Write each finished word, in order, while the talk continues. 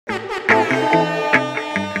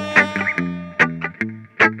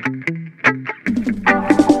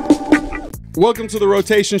Welcome to the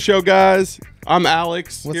Rotation Show, guys. I'm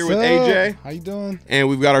Alex, here with AJ. How you doing? And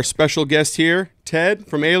we've got our special guest here, Ted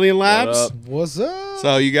from AlienLabs. What's up?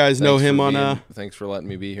 So you guys know him on Thanks for letting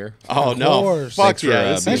me be here. Oh no! Fuck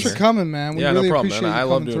yeah! Thanks for coming, man. We yeah, really no problem, appreciate man. I you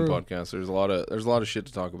love coming doing through. podcasts. There's a lot of shit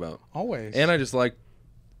to talk about. Always. And I just like.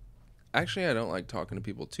 Actually, I don't like talking to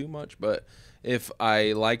people too much, but if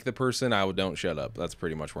I like the person, don't shut up. That's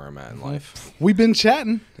pretty much where I'm at in life. We've been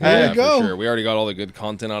chatting. There we go. For sure. We already got all the good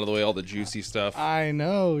content out of the way, all the juicy stuff. I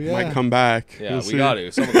know. Yeah. Might come back. Yeah, We'll we see. got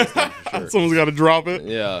to. Some of this stuff for sure. Someone's got to drop it.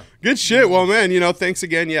 Yeah. Good shit. Well, man, thanks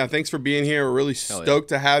again. Yeah, thanks for being here. We're really Hell stoked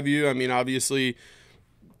to have you. I mean, obviously,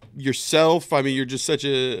 yourself. I mean, you're just such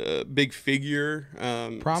a big figure.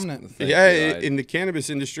 Prominent. In the cannabis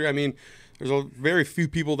industry. I mean, there's very few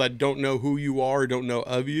people that don't know who you are or don't know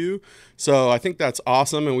of you. So I think that's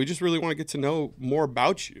awesome. And we just really want to get to know more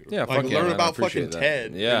about you. Yeah, like learn man, about fucking that.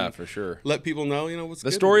 Ted. Yeah, for sure. Let people know, what's the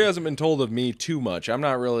good story hasn't been told of me too much. I'm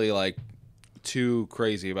not really like too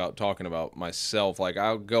crazy about talking about myself. Like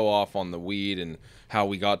I'll go off on the weed and how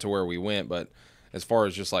we got to where we went, but as far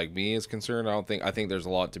as just like me is concerned, I think there's a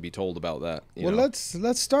lot to be told about that. Well,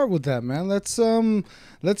 let's start with that, man. Let's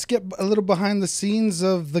get a little behind the scenes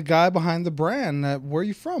of the guy behind the brand. Where are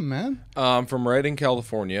you from, man? I'm from Redding,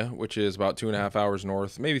 California, which is about 2.5 hours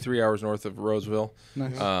north, maybe 3 hours north of Roseville.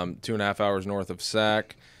 Nice. 2.5 hours north of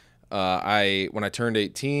Sac. When I turned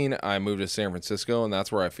 18, I moved to San Francisco, and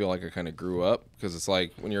that's where I feel like I kind of grew up, because it's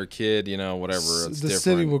like when you're a kid, whatever, it's the different.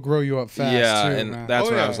 city will grow you up fast. Yeah, too, and man. that's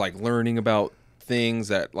when I was like learning about things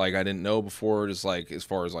that like I didn't know before, just like as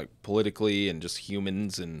far as like politically and just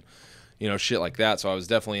humans and shit like that. So I was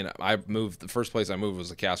definitely the first place I moved was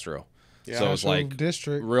the Castro. Yeah. So it was like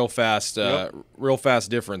district. real fast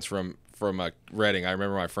difference from Redding. I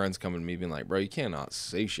remember my friends coming to me being like, bro, you cannot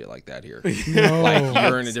say shit like that here. No. Like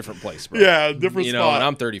you're in a different place, bro. Yeah, different spot. And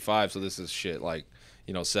I'm 35, so this is shit like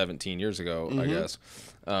 17 years ago, I guess.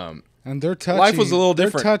 And they're touchy. Life was a little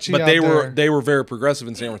different, but they were very progressive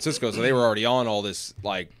in San Francisco, so they were already on all this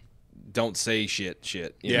like don't say shit.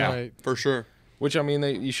 You know? Right. For sure. Which I mean,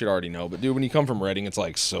 you should already know. But dude, when you come from Redding, it's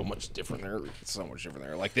like so much different there. It's so much different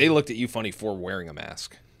there. Like they looked at you funny for wearing a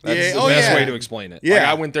mask. That's the best way to explain it. Yeah. Like,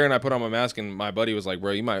 I went there and I put on my mask, and my buddy was like,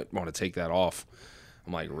 "Bro, you might want to take that off."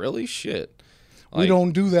 I'm like, "Really? Shit." We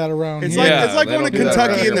don't do that around It's here. like they going to don't do that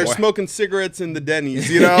Kentucky around and they're here. smoking cigarettes in the Denny's.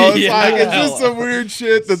 It's it's just some weird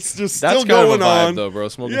shit that's just That's still kind going of a vibe, on. though, bro.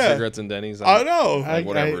 Smoking Yeah. cigarettes in Denny's. I know. Like,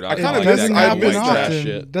 whatever. I It kinda doesn't miss happen that often.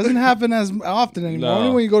 shit. Doesn't happen as often anymore. No.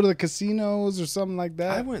 Only when you go to the casinos or something like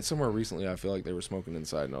that. I went somewhere recently. I feel like they were smoking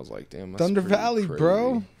inside, and I was like, "Damn, that's Thunder pretty Valley, crazy.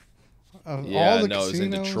 bro. Yeah, all the no, it was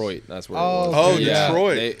in casinos. Detroit. That's where Oh, it was. Oh, Yeah,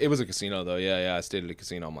 Detroit. it was a casino, though. Yeah, I stayed at a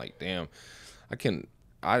casino. I'm like, damn,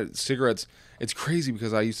 cigarettes, it's crazy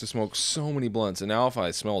because I used to smoke so many blunts, and now if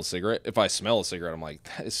I smell a cigarette, I'm like,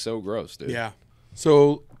 that is so gross, dude. Yeah.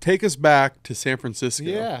 So take us back to San Francisco.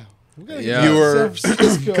 Yeah. We gotta Yeah. get You to were San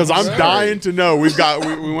Francisco, because I'm bro. dying to know. We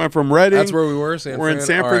went from Redding. That's where we were. We're in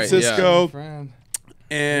San All right, Francisco. Friend.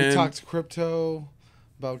 And We talked crypto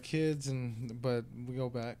about kids, but we go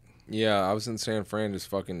back. Yeah, I was in San Fran just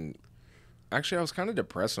fucking... Actually, I was kind of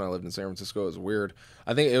depressed when I lived in San Francisco. It was weird.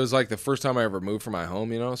 I think it was like the first time I ever moved from my home,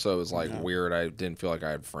 so it was like weird. I didn't feel like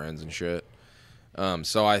I had friends and shit.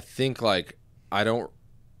 So I think like I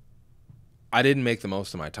didn't make the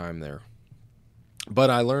most of my time there. But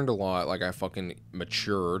I learned a lot. Like I fucking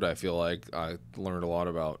matured. I feel like I learned a lot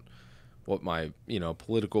about what my,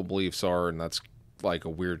 political beliefs are, and that's like a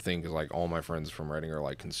weird thing because like all my friends from Redding are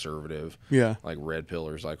like conservative. Yeah. Like red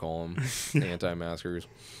pillars, I call them, anti-maskers.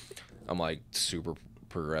 I'm like super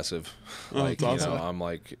progressive. Like, that's awesome. I'm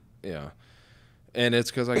like, yeah. And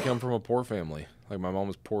it's because I come from a poor family. Like my mom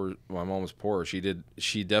was poor. She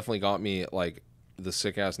definitely got me like the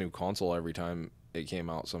sick ass new console every time it came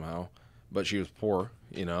out somehow. But she was poor,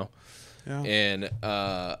 Yeah. And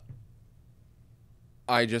I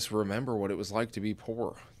just remember what it was like to be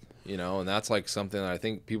poor, and that's like something that I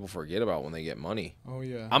think people forget about when they get money. Oh,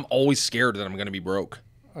 yeah. I'm always scared that I'm going to be broke.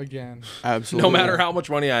 Again. Absolutely. No matter how much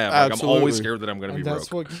money I have, like, I'm always scared that I'm going to be And broke.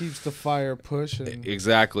 that's what keeps the fire pushing.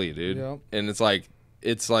 Exactly, dude. Yep. And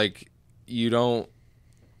it's like you don't.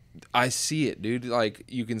 I see it, dude. Like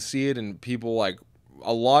you can see it in people, like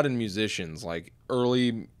a lot in musicians. Like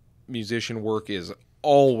early musician work is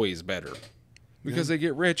always better because they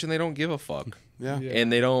get rich and they don't give a fuck. Yeah. And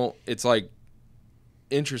they don't. It's like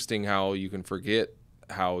interesting how you can forget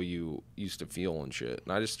how you used to feel and shit.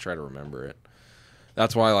 And I just try to remember it.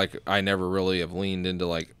 That's why, like, I never really have leaned into,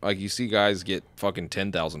 like you see guys get fucking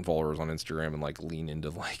 10,000 followers on Instagram and, like, lean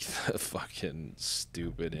into, like, the fucking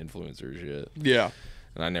stupid influencer shit. Yeah.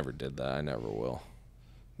 And I never did that. I never will.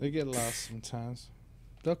 They get lost sometimes.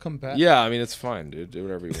 They'll come back. Yeah, I mean, it's fine, dude. Do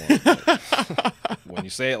whatever you want. But when you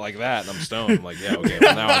say it like that, and I'm stoned, I'm like, yeah, okay.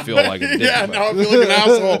 Well, now I feel like a dick. Yeah, now I feel like an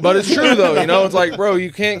asshole. But it's true though, you know. It's like, bro,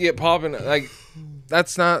 you can't get popping. Like,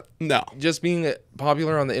 that's not just being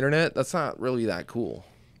popular on the internet. That's not really that cool.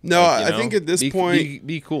 No, like, I think at this point,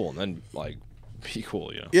 be cool, and then like, be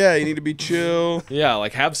cool, you know. Yeah, you need to be chill. Yeah,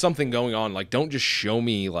 like have something going on. Like, don't just show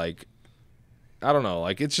me like, I don't know.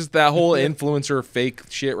 Like, it's just that whole influencer fake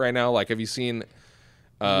shit right now. Like, have you seen?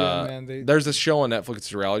 Yeah, man, there's this show on Netflix.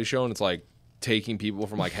 It's a reality show, and it's like taking people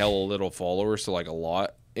from like hella little followers to like a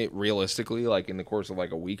lot. It realistically, like in the course of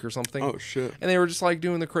like a week or something. Oh shit! And they were just like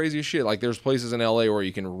doing the craziest shit. Like there's places in LA where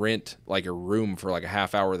you can rent like a room for like a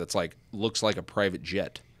half hour that's like looks like a private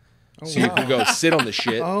jet. Oh, so you can go sit on the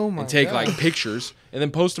shit and take like pictures and then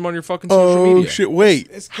post them on your fucking social media. Oh shit!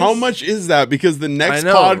 Wait, how much is that? Because the next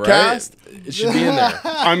podcast, right? It should be in there.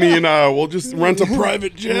 I mean, we'll just rent a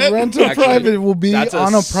private jet. Private will be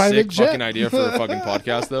on a private jet. Fucking idea for a fucking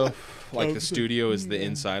podcast though. Like the studio is the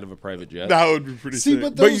inside of a private jet. That would be pretty sick.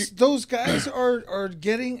 But those guys are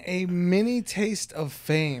getting a mini taste of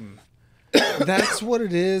fame. That's what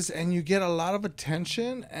it is, and you get a lot of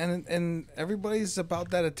attention, and everybody's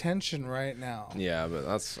about that attention right now. Yeah, but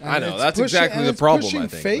that's exactly the problem. I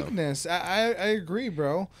think fakeness. I agree,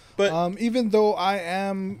 bro. But even though I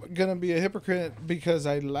am gonna be a hypocrite because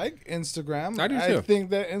I like Instagram, I do too. I think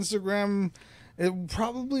that Instagram. It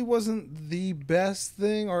probably wasn't the best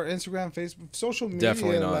thing, or Instagram, Facebook, social media,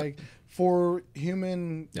 definitely not. like for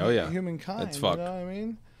humankind. It's fucked. You know what I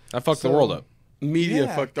mean? I fucked the world up. Media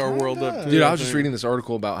fucked our world up, dude. I was just reading this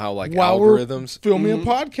article about how like algorithms filming a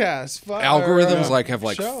podcast. Algorithms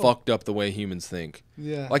have fucked up the way humans think.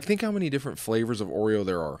 Yeah. Like think how many different flavors of Oreo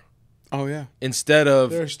there are. Oh yeah. Instead of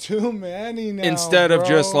there's too many now. Instead of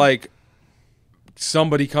just like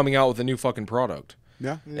somebody coming out with a new fucking product.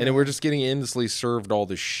 Yeah. And then we're just getting endlessly served all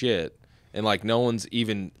this shit, and like no one's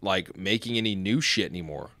even like making any new shit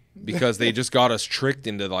anymore because they just got us tricked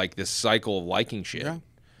into like this cycle of liking shit. Yeah.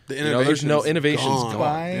 There's no innovation's gone.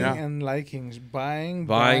 Buying and liking. Buying,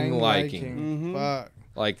 liking. Fuck.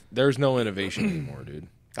 Like there's no innovation anymore, dude.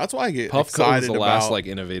 That's why I get Puff excited is the about last like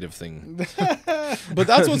innovative thing. But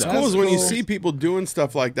that's what's cool is when you see people doing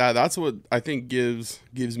stuff like that. That's what I think gives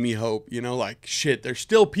me hope. You know, like shit, there's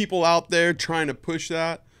still people out there trying to push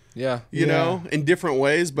that. Yeah. You know, in different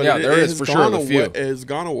ways. But there is for sure. It has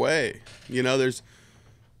gone away. You know,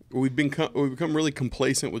 we've become really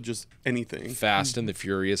complacent with just anything. Fast and the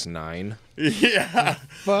Furious 9. Yeah.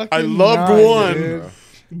 Fucking I loved 1. Dude.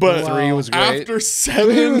 But 3 was great. After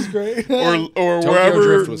 7 was great. or Tokyo wherever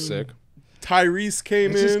Drift was sick. Tyrese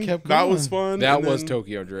came in. That was fun. That was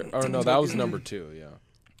Tokyo Drift. Oh no, that was number 2. Yeah.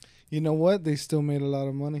 You know what? They still made a lot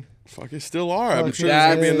of money. Fuck, it still are. I'm sure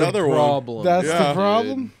that's there's gonna be another problem. That's the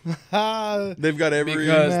problem. They've got every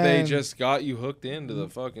because they just got you hooked into the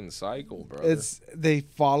fucking cycle, bro. They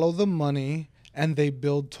follow the money and they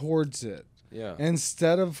build towards it. Yeah.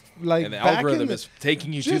 Instead of like, and the algorithm is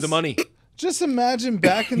taking you to the money. Just imagine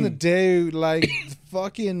back in the day, like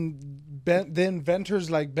fucking the inventors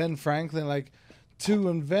like Ben Franklin, like to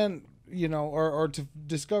invent, you know, or to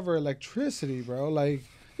discover electricity, bro. Like,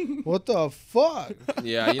 what the fuck?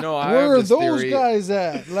 Yeah, you know, where are those guys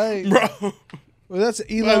at? Like, bro. Well, that's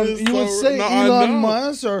Elon. You would say Elon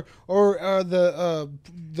Musk or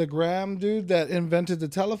the Graham dude that invented the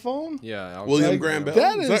telephone. Yeah, William Graham Bell.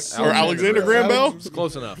 That is or Alexander Graham Bell. It's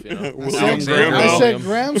close enough. You know, William Graham Bell. I said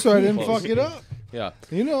Graham, so I didn't fuck it up. Yeah,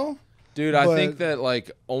 you know, dude. I think that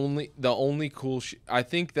like the only cool I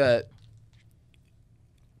think that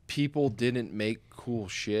people didn't make cool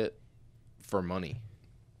shit for money.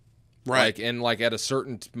 Right. Like, and like at a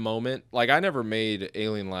certain moment, like I never made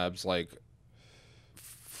AlienLabs like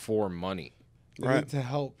for money. Right. To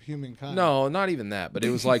help humankind. No, not even that. But it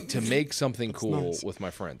was like to make something cool nice. With my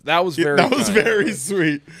friends. That was very very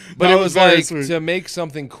sweet. But it was like to make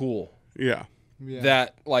something cool. Yeah.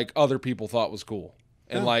 That like other people thought was cool.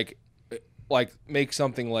 And like make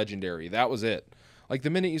something legendary. That was it. Like the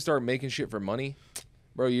minute you start making shit for money,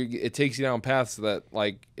 bro, it takes you down paths that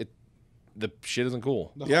like the shit isn't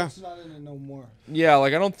cool. The heart's not in it no more. Yeah,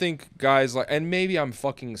 like I don't think guys like, and maybe I'm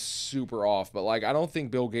fucking super off, but like I don't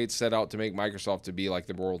think Bill Gates set out to make Microsoft to be like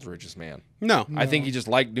the world's richest man. No. I think he just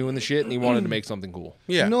liked doing the shit and he wanted to make something cool.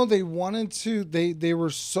 Yeah. No, they wanted to. They were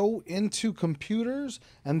so into computers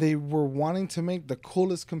and they were wanting to make the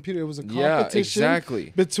coolest computer. It was a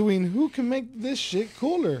competition between who can make this shit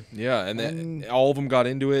cooler. Yeah, and then all of them got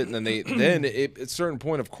into it, and then at a certain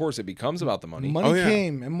point, of course, it becomes about the money.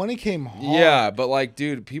 Money came hard. Yeah, but like,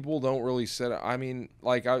 dude, people don't really set. I mean,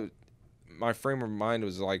 like my frame of mind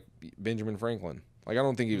was like Benjamin Franklin. Like, I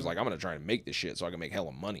don't think he was like, I'm going to try and make this shit so I can make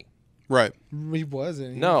hella money. Right. He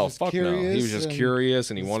wasn't. No, fuck no. He was just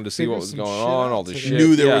curious, and he wanted to see what was going on, all this shit.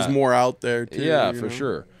 Knew there was more out there, too. Yeah, for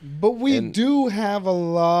sure. But we do have a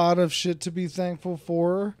lot of shit to be thankful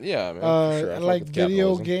for. Yeah, man, for sure. Like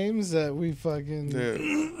video games that we fucking,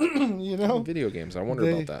 you know? Video games. I wonder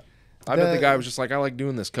about that. I bet the guy was just like, I like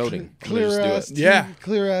doing this coding. Clear ass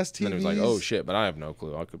TVs. And then he was like, oh, shit, but I have no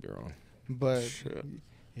clue. I could be wrong. But,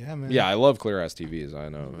 yeah, man. Yeah, I love clear ass TVs. I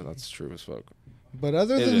know. That's true as fuck. But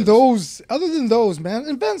other than those, man,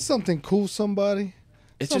 invent something cool, somebody.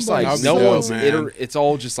 It's just like no one's it's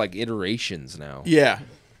all just like iterations now. Yeah.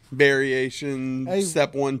 Variation,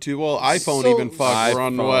 step 1, 2. Well, iPhone even fuck. We're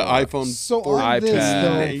on what? iPhone 14,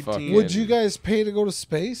 this, though, would you guys pay to go to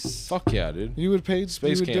space? Fuck yeah, dude. You would pay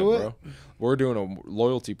space you would camp, do it? Bro. We're doing a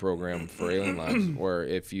loyalty program for AlienLabs where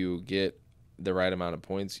if you get the right amount of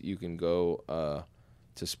points, you can go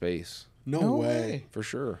to space. No way. For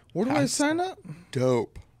sure. Where do I sign up?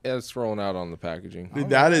 Dope. Yeah, it's rolling out on the packaging. Dude,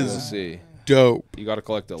 that is dope. You got to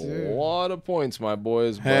collect a lot of points, my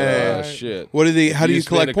boys. But shit. What do they? How do you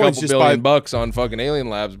collect points? Just $1 billion on fucking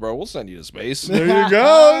AlienLabs, bro. We'll send you to space. There you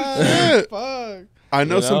go. Shit. Fuck. I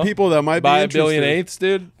know some people that might buy be $1 billion,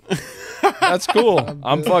 dude. That's cool.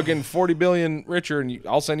 I'm fucking 40 billion richer, and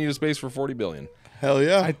I'll send you to space for 40 billion. Hell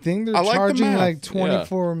yeah. I think they're charging like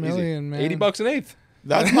 24 million, man. $80 an eighth.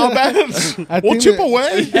 That's not bad. We'll chip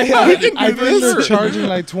away. I think they're charging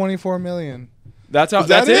like 24 million. That's how.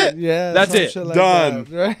 That's it. Yeah, that's it. Like done.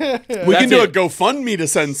 That, right? We can do a GoFundMe to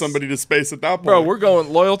send somebody to space at that point. Bro, we're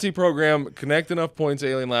going loyalty program. Connect enough points,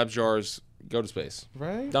 AlienLabs jars, go to space.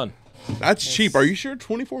 Right. Done. That's cheap. Are you sure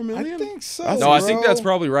 24 million? I think so. No, I think that's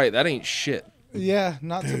probably right. That ain't shit. Yeah,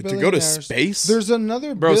 not to go to space. There's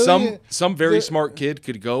another bro. Some very smart kid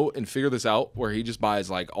could go and figure this out, where he just buys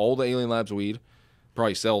like all the AlienLabs weed,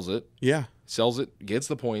 probably sells it. Yeah, sells it, gets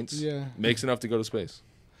the points. Yeah, makes enough to go to space.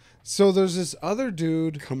 So there's this other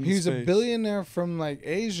dude. He's a billionaire from like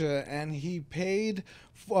Asia, and he paid,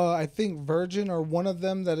 I think Virgin or one of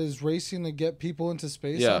them that is racing to get people into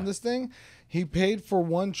space on this thing. He paid for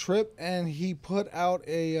one trip, and he put out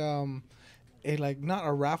a like not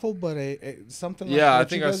a raffle, but a something like I what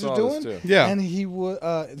think you guys I saw are doing. This too. Yeah, and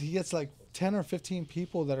he gets like 10 or 15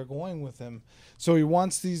 people that are going with him. So he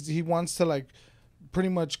wants to like pretty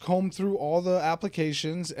much comb through all the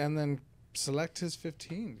applications and then select his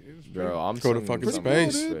 15. Bro, I'm go to fucking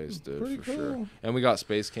space. Cool, space, dude, pretty for cool. sure. And we got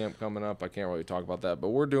space camp coming up. I can't really talk about that, but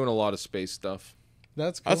we're doing a lot of space stuff.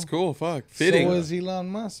 That's cool. That's cool. Fuck, fitting. So is Elon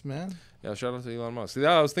Musk, man. Yeah, shout out to Elon Musk. See,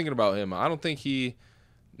 I was thinking about him. I don't think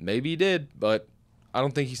maybe he did, but I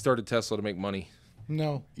don't think he started Tesla to make money.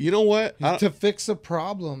 No. You know what? To fix a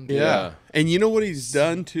problem. Yeah. And you know what he's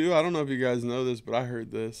done too? I don't know if you guys know this, but I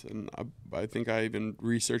heard this, and I think I even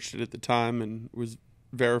researched it at the time and was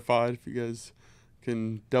verified. If you guys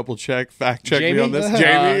can double check, fact check me on this.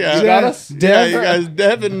 Jamie, you got us? Yeah, you guys,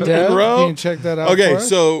 Devin, Ro. Can you check that out? Okay,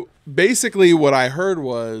 so basically what I heard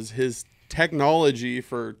was his technology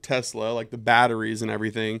for Tesla, like the batteries and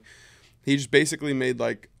everything, he just basically made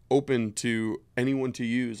like open to anyone to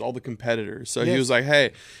use, all the competitors. So he was like,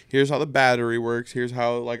 hey, here's how the battery works, here's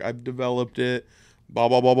how like I've developed it, blah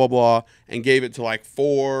blah blah blah blah, and gave it to like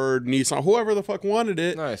Ford, Nissan, whoever the fuck wanted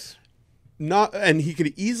it. Nice. And he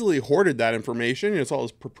could easily hoarded that information. It's all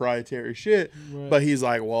his proprietary shit. Right. But he's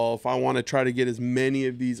like, well, if I want to try to get as many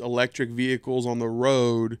of these electric vehicles on the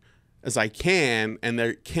road as I can, and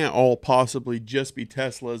they can't all possibly just be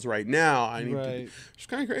Teslas right now, I need to. It's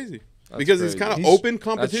kind of crazy. That's because crazy. He's kind of open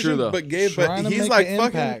competition, true, but he's like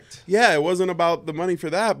fucking. Yeah, it wasn't about the money for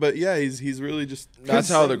that, but yeah, he's really just. That's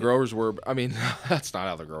how the growers were. I mean, that's not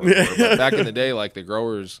how the growers were. But back in the day, like the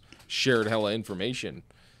growers shared hella information.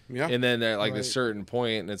 Yeah. And then at like a certain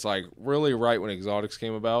point, and it's like really right when exotics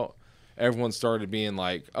came about, everyone started being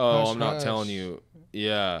like, "Oh, I'm not telling you."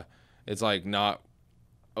 Yeah, it's like not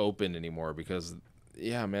open anymore because,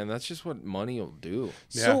 yeah, man, that's just what money will do.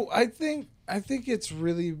 So I think it's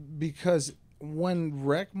really because when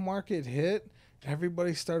rec market hit,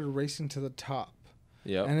 everybody started racing to the top.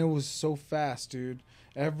 Yeah, and it was so fast, dude.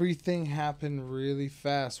 Everything happened really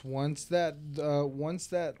fast. Once that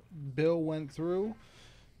bill went through.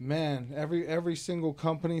 Man, every single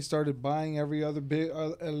company started buying every other big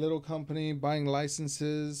little company, buying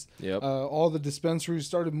licenses. Yep. All the dispensaries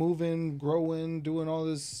started moving, growing, doing all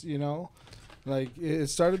this, like it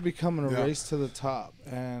started becoming a race to the top.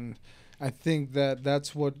 And I think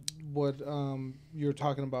that's what you were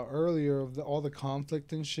talking about earlier of all the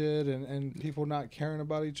conflict and shit and people not caring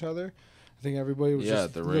about each other. I think everybody was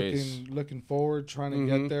just looking forward, trying to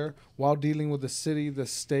get there while dealing with the city, the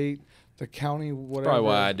state, the county, whatever. Probably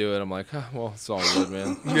why I do it. I'm like, well, it's all good,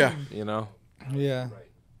 man. Yeah. You know? Yeah. Right.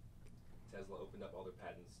 Tesla opened up all their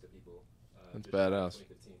patents to people. That's just badass.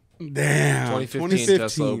 2015. Damn. 2015,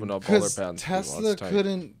 Tesla opened up all their Because patents. Tesla That's tight.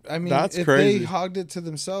 couldn't. I mean, That's if crazy. they hogged it to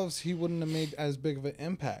themselves, he wouldn't have made as big of an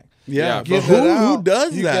impact. Yeah, but Give who it out, who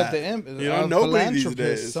does you that? Get the You know, a nobody these philanthropist,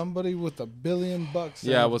 days. Somebody with $1 billion.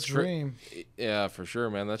 Yeah, and what's a dream. Yeah, for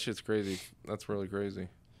sure, man. That shit's crazy. That's really crazy.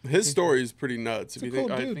 His story is pretty nuts. If He's you a think,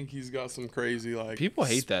 cool I dude. think he's got some crazy like. People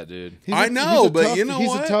hate that dude. I know, but tough, you know he's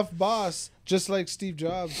what? a tough boss, just like Steve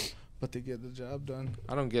Jobs. But they get the job done.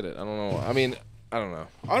 I don't get it. I don't know. I mean, I don't know.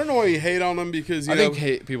 I don't know why you hate on him because you I know.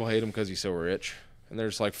 think people hate him because he's so rich, and they're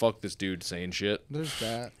just like, "Fuck this dude saying shit." There's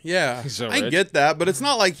that. Yeah, He's so I rich. get that, but it's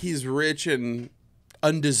not like he's rich and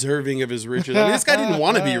undeserving of his riches. I mean, this guy didn't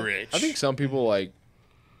want to be rich. I think some people like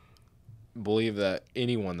believe that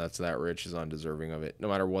anyone that's that rich is undeserving of it, no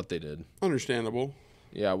matter what they did. Understandable.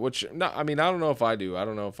 Yeah, which no, I mean, I don't know if I do. I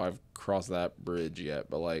don't know if I've crossed that bridge yet,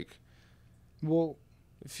 but like, Well,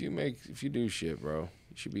 if you do shit, bro,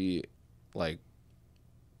 you should be like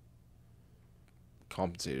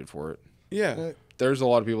compensated for it. Yeah. There's a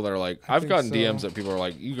lot of people that are like, I I've think gotten so. DMs that people are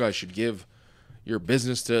like, you guys should give your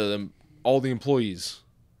business to them, all the employees.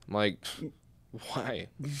 I'm like, why?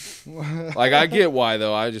 Like, I get why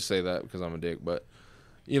though. I just say that because I'm a dick, but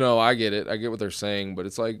you know, I get it. I get what they're saying, but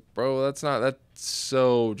it's like, bro, that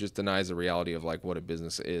so just denies the reality of like what a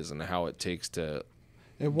business is and how it takes to. it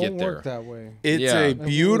Get won't there. work that way. It's Yeah. a And we'll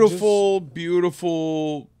beautiful,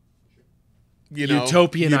 beautiful, you know,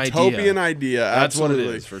 Utopian idea. That's what it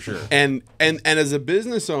absolutely. is for sure. And as a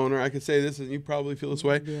business owner, I could say this, and you probably feel this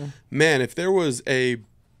way. Yeah. Man, if there was a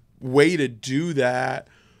way to do that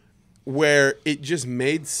where it just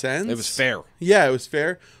made sense, It was fair. Yeah, it was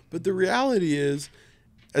fair. But the reality is,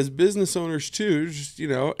 as business owners too, just you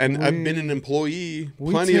know, and I've been an employee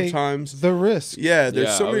We plenty of take times. The risk. Yeah, there's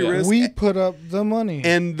Yeah, so oh, many yeah. risks. We put up the money.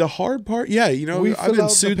 And the hard part, yeah, you know, We I've fill been out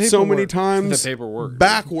the sued so many paperwork. times The paperwork.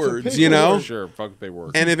 backwards, It's the you know. For sure. Fuck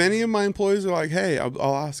paperwork. And if any of my employees are like, "Hey,"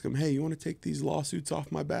 I'll ask them, "Hey, you want to take these lawsuits off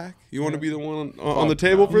my back? You want to be the one on the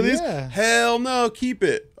table for these?" Yeah. Hell no, keep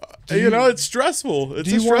it. You know, it's stressful. It's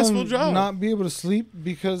Do a you wanna stressful job. not be able to sleep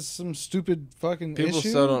because some stupid fucking People issue?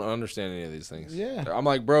 still don't understand any of these things. Yeah. I'm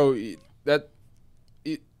like, bro,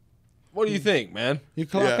 what do you think, man? You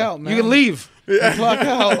clock Yeah. out, man. You can leave. You clock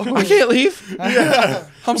out. I can't leave. Yeah,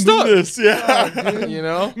 I'm stuck. This, yeah, You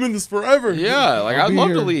know? I'm in this forever. Yeah, like I'll I'd be love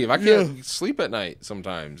to here. leave. I can't sleep at night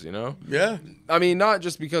sometimes, you know? yeah. I mean, not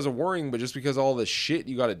just because of worrying, but just because of all the shit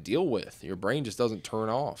you got to deal with. Your brain just doesn't turn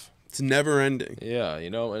off. It's never ending. Yeah, you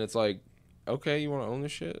know? And it's like, okay, you want to own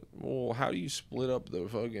this shit? Well, how do you split up the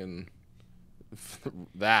fucking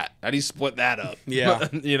that? How do you split that up? Yeah.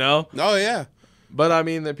 You know? Oh yeah. But I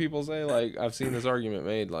mean, that people say, like, I've seen this argument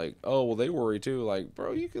made, like, oh, well, they worry too. Like,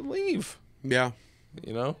 bro, you can leave, Yeah.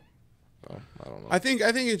 you know? So, I don't know. I think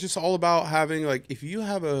it's just all about having like if you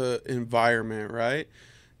have a environment, right,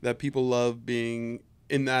 that people love being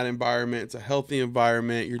in that environment, it's a healthy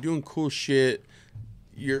environment, you're doing cool shit,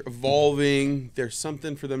 you're evolving, there's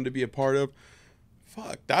something for them to be a part of.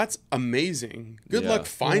 Fuck, that's amazing. Good Yeah. luck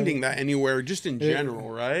finding that anywhere just in Yeah. general,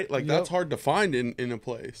 right? Like Yep. that's hard to find in a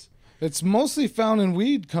place. It's mostly found in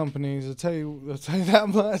weed companies. I'll tell you that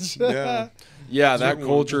much. Yeah. Yeah, that Certain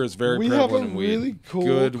culture is very We have prevalent a in weed. really cool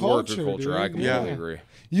Good culture, worker culture. I dude. completely Yeah. agree.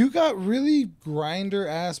 You got really grinder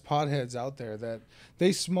ass potheads out there that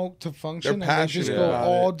they smoke to function They're and they just passionate go about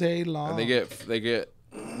all it. day long. And they get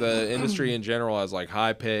the industry in general has like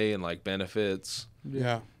high pay and like benefits,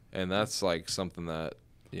 Yeah. and that's like something that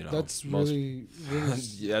you know That's most really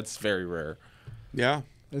yeah, that's very rare. Yeah.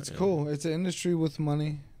 it's cool. It's an industry with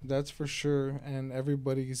money, that's for sure, and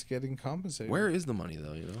everybody's getting compensated. Where is the money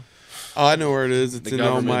though? You know, Oh, I know where it is. It's The in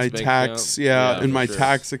all my government's bank tax. account? Yeah, Yeah, in for my sure.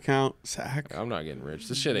 tax account. Sack. I'm not getting rich.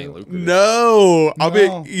 This shit ain't lucrative. No, I'll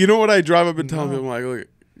No. be. You know what I drive up and tell No. them? Like,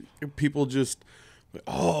 look, people just,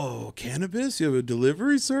 oh, cannabis. You have a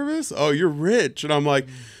delivery service. Oh, you're rich, and I'm like,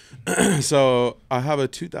 so I have a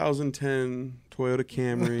 2010 Toyota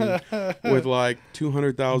Camry with like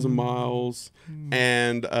 200,000 miles,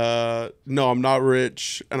 and no, I'm not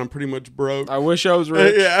rich, and I'm pretty much broke. I wish I was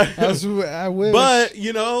rich. Yeah. I wish. But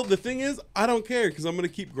you know, the thing is, I don't care because I'm gonna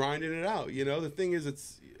keep grinding it out. You know, the thing is,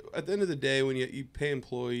 it's at the end of the day when you pay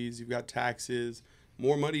employees, you've got taxes.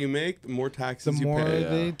 More money you make, the more taxes the you more pay. Yeah.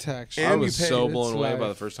 they tax you. I And was you pay. so It's blown away by life.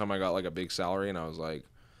 the first time I got like a big salary, and I was like,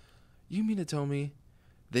 "You mean to tell me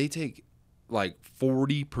they take like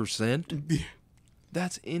 40%?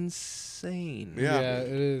 That's insane." Yeah. Yeah, it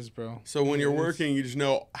is, bro. So when It you're is. working, you just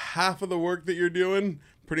know half of the work that you're doing,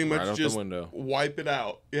 pretty much Right out the just window. wipe it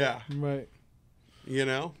out. Yeah. Right. You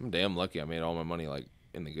know? I'm damn lucky I made all my money like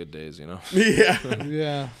in the good days, you know. Yeah.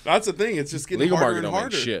 Yeah. That's the thing. It's just getting Legal harder market and don't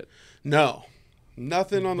harder. make shit. No.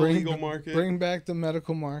 Nothing on the legal market. Bring back the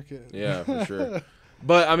medical market. Yeah, for sure.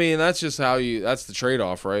 But I mean, that's just that's the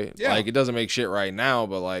trade-off, right? Yeah. Like it doesn't make shit right now,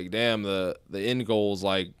 but like damn, the end goal is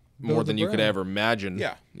like more Build than the you could brand. ever imagine.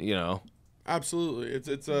 Yeah. You know. Absolutely.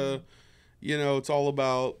 It's a, you know, it's all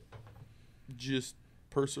about just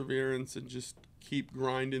perseverance and just keep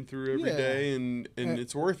grinding through every Yeah. day, and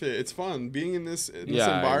it's worth it. It's fun being in this Yeah,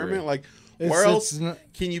 I environment. agree. Like, It's- where else it's not-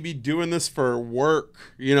 can you be doing this for work?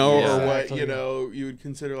 You know, Yeah. or what Exactly. you know you would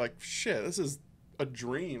consider like shit. This is a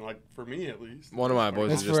dream, like for me at least. One of my boys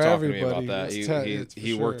That's was just for talking to me about everybody. that. It's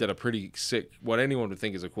He for worked sure. at a pretty sick, what anyone would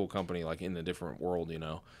think is a cool company, like in a different world, you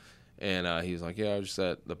know. And he was like, yeah, I was just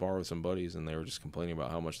at the bar with some buddies, and they were just complaining about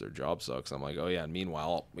how much their job sucks. I'm like, oh, yeah, and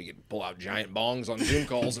meanwhile, we could pull out giant bongs on Zoom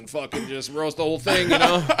calls and fucking just roast the whole thing, you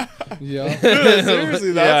know? Yeah.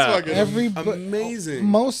 Seriously, that's Yeah. fucking amazing.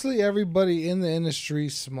 Mostly everybody in the industry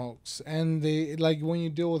smokes, and they like when you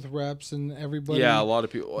deal with reps and everybody. Yeah, a lot of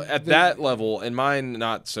people. At that level, and mine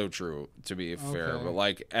not so true, to be fair, Okay. but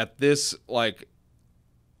like at this, like,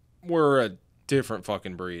 we're a different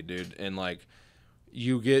fucking breed, dude. And like,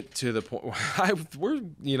 you get to the point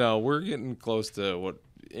we're getting close to what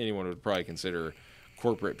anyone would probably consider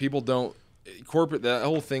corporate. People don't corporate. That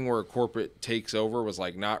whole thing where corporate takes over was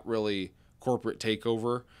like not really corporate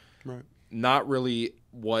takeover. Right. Not really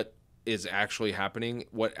what is actually happening.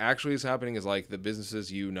 What actually is happening is like the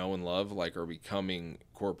businesses you know and love like are becoming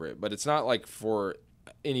corporate, but it's not like for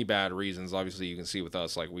any bad reasons. Obviously, you can see with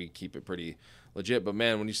us, like we keep it pretty legit. But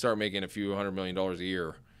man, when you start making a few $100 million a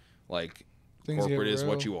year, like Things corporate get is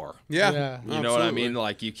real. what you are. Yeah. Yeah. You know what I Absolutely. mean?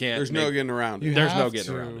 Like you can't. There's no getting around it. There's no have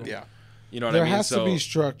getting to. around it. Yeah. You know what There I mean? has to be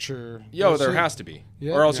structure. Yo, there There's has to be,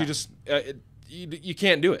 Yeah. or else Yeah. you just you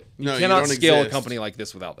can't do it. You No, you cannot don't scale exist. a company like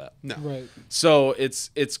this without that. No. Right. So it's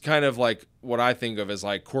kind of like what I think of as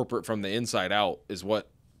like corporate from the inside out is what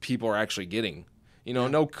people are actually getting. You know,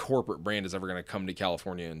 no corporate brand is ever going to come to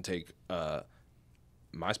California and take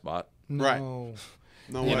my spot. No. Right.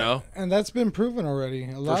 No way. You know, And that's been proven already.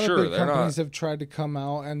 A lot sure, of big they're companies not- have tried to come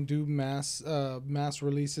out and do mass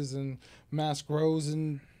releases and mass grows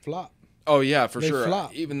and flop. oh yeah, for They sure.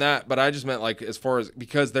 flop. Even that, but I just meant like as far as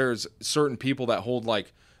because there's certain people that hold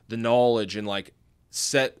like the knowledge and like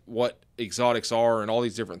set what exotics are and all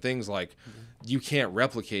these different things. Like you can't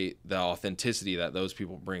replicate the authenticity that those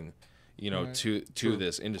people bring, you know, Right. to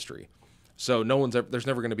this industry. So no one's ever, there's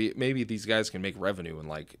never going to be, maybe these guys can make revenue and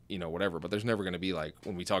like, you know, whatever, but there's never going to be like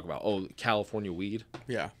when we talk about, oh, California weed,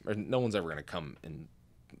 Yeah. no one's ever going to come and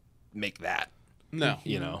make that, No.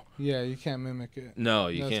 you know? Yeah, you can't mimic it. No,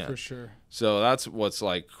 you That's can't. for sure. So that's what's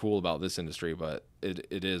like cool about this industry, but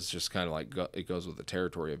it is just kind of like it goes with the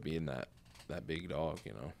territory of being that big dog,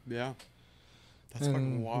 you know. Yeah. That's fucking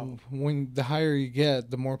And wild. when the higher you get,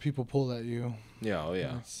 the more people pull at you. Yeah, oh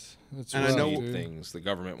yeah. It's And I rough, know- dude. Things the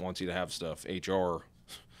government wants you to have stuff, HR. Yeah.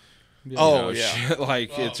 you Oh, know, yeah. shit,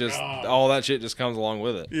 like it's just all that shit just comes along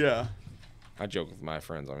with it. Yeah. I joke with my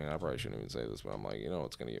friends. I mean, I probably shouldn't even say this, but I'm like, you know,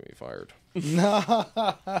 it's gonna get me fired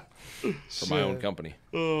for my own Shit. company.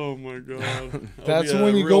 Oh my god. That's It'll be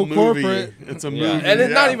when a you real go movie. corporate. It's a Yeah, movie. and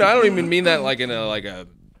it's not yeah. even. I don't even mean that like in a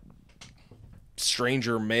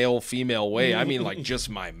stranger male female way. I mean like just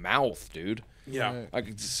my mouth, dude. Yeah. Right.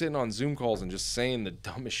 Like sitting on Zoom calls and just saying the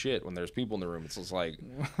dumbest shit when there's people in the room. It's just like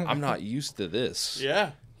I'm not used to this.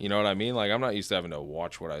 Yeah. You know what I mean? Like I'm not used to having to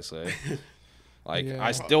watch what I say. Like Yeah.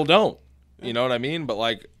 I still don't. You know what I mean? But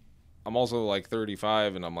like I'm also like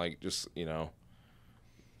 35 and I'm like just, you know,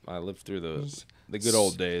 I lived through the good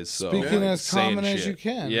old days. So Speaking like, as saying common as shit. you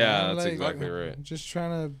can. Yeah, man. that's Like, exactly right. Just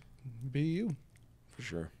trying to be you. For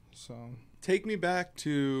sure. So Take me back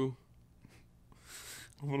to.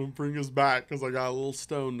 I want to bring us back because I got a little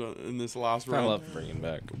stoned in this last I round. love bringing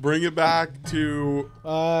back. Bring it back to.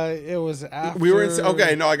 it was after We were in.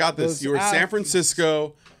 Okay, no, I got those this. You were in San af-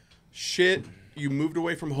 Francisco. Shit, you moved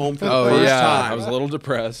away from home for the Oh first yeah, time. I was a little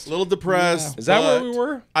depressed. a little depressed. Is that where but we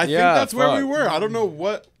were? I think Yeah, that's where we fuck. were. I don't know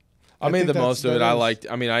what. I made think the that's- most of it. that I is- liked.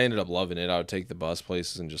 I mean, I ended up loving it. I would take the bus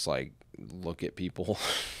places and just like look at people,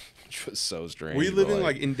 which was so strange. Were you but, living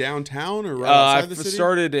like in downtown or right I outside the city?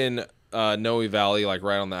 started in Noe Valley, like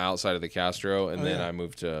right on the outside of the Castro, and then yeah. I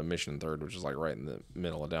moved to Mission Third, which is like right in the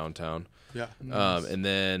middle of downtown. Yeah. And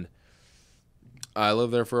then I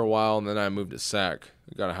lived there for a while, and then I moved to Sac.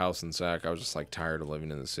 I got a house in Sac. I was just like tired of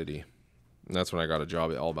living in the city. And that's when I got a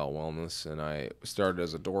job at All About Wellness, and I started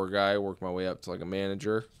as a door guy, worked my way up to like a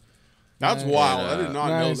manager. That's Nice. wild. I did not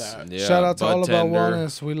Nice. know that. Yeah, Shout out to bud All About tender.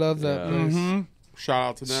 Wellness. We love that Yeah. place. Mm-hmm. Shout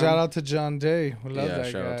out to them. Shout out to John Day. We love Yeah,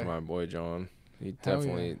 that shout guy. out to my boy John. He Hell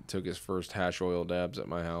definitely yeah. took his first hash oil dabs at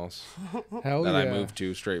my house Hell that yeah. I moved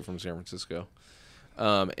to straight from San Francisco.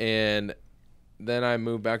 And then I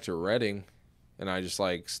moved back to Redding, and I just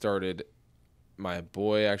like started. My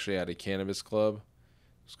boy actually had a cannabis club.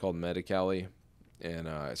 It's called Medi-Cali, and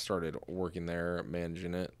I started working there,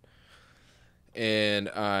 managing it. And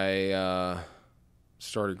I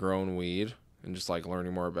started growing weed and just like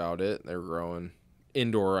learning more about it. They were growing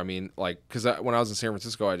indoor. I mean, like, because when I was in San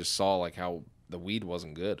Francisco, I just saw like how the weed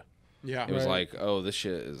wasn't good. Yeah. It was Right. like, oh, this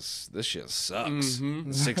shit sucks. Mhm.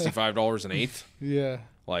 $65 an eighth. Yeah.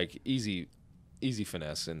 Like easy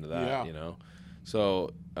finesse into that, Yeah. you know.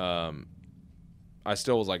 So I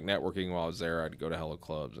still was like networking while I was there. I'd go to hella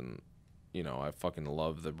clubs, and you know, I fucking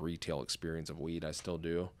love the retail experience of weed. I still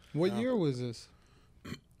do. What year was this?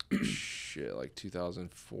 Shit, like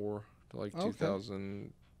 2004 to like Okay.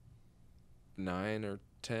 2009 or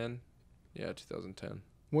 10. Yeah, 2010.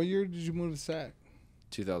 What year did you move to Sac?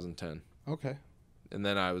 2010. Okay. And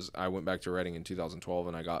then I went back to Reading in 2012,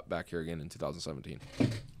 and I got back here again in 2017.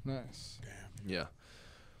 Nice. Yeah.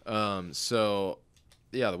 So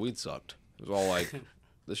yeah, the weed sucked. It was all like,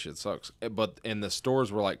 this shit sucks. And the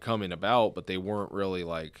stores were like coming about, but they weren't really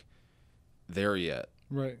like there yet.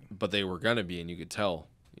 Right. But they were gonna be, and you could tell,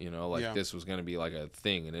 you know, like Yeah. this was gonna be like a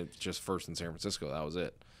thing, and it's just first in San Francisco. That was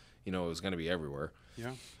it. You know, it was gonna be everywhere.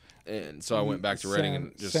 Yeah. And so I went back to Reading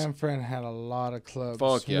and just San Fran had a lot of clubs.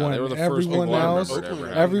 fuck yeah, they When were the first everyone people I else, remembered ever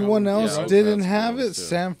having. everyone else Yeah, didn't that's have cool it. too.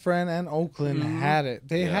 San Fran and Oakland had it.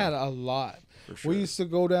 They Yeah. had a lot. For sure. We used to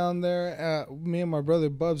go down there. Me and my brother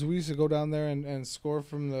Bubs. We used to go down there and score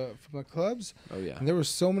from the clubs. Oh yeah. And there were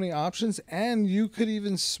so many options, and you could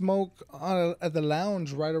even smoke at the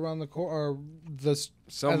lounge right around the or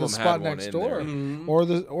Some at of the them spot had one next in door, there.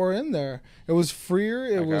 Mhm. or in there. It was freer.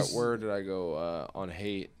 It was Where did I go on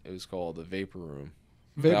Haight? It was called the Vapor Room.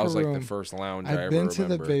 Vapor That was like Room. the first lounge I I've ever been to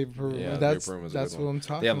the remember. Vapor Room. Yeah, the That's Vapor Room was a that's good what one. I'm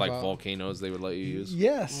talking They had like about. volcanoes they would let you use.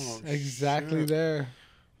 Yes, Oh, exactly shit. there.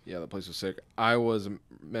 Yeah, the place was sick. I was a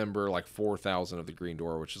member like 4,000 of the Green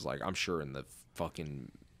Door, which is like, I'm sure in the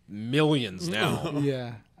fucking millions now.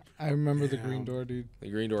 Yeah, I remember the Damn. Green Door, dude. The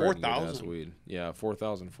Green Door had good ass 4,000? weed. Yeah,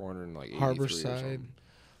 4,483 Harborside.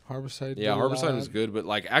 Harborside. Yeah, did a Harborside was lot. good, but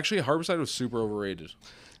like actually Harborside was super overrated.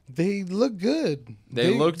 They look good.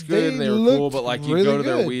 They looked good and they were cool, looked but like you really go to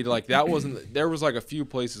their good. weed, like that wasn't. There was like a few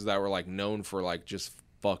places that were like known for like just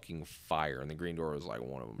fucking fire, and the Green Door was like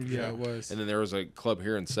one of them. Yeah, it was. And then there was a club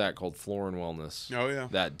here in Sac called Florin Wellness. Oh yeah.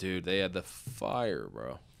 That dude, they had the fire,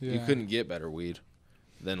 bro. You Yeah. couldn't get better weed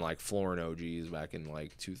than like Florin OGs back in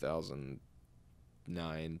like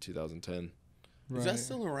 2009, 2010. Is that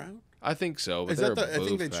still around? I think so. But Is they're that the? I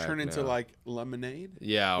think they both back turn into now. like lemonade.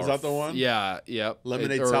 Yeah. Is or that the one? Yeah. Yep.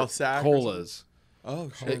 Lemonade Or South Sac or Colas.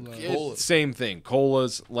 Oh Cola. shit. Same thing.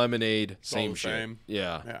 Colas, lemonade, all same the shit. same.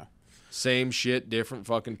 Yeah. Yeah. Same shit, different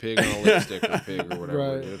fucking pig on a lipstick or pig or whatever,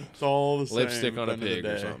 Right. dude. It's all the same. Lipstick on a at the end pig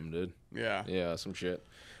of or the day. something, dude. Yeah. Yeah, some shit.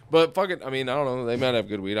 But fuck it. I mean, I don't know. They might have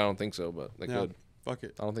good weed. I don't think so, but they Yeah. could. Fuck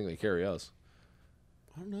it. I don't think they carry us.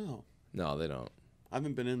 I don't know. No, they don't. I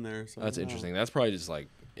haven't been in there. So I That's don't know. interesting. That's probably just like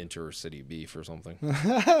intercity beef or something.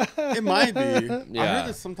 It might be. I Yeah. heard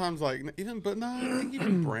that sometimes, like I think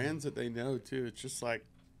even brands that they know too. It's just like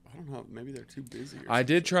I don't know. Maybe they're too busy. Or I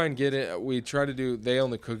did try and get it. We tried to do. They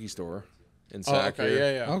own the cookie store in something. Oh, Sac okay. here.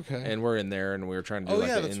 Yeah, yeah. Okay. And we're in there, and we were trying to do Oh, like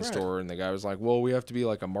yeah, an that's right. in-store, and the guy was like, "Well, we have to be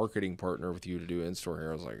like a marketing partner with you to do in-store here."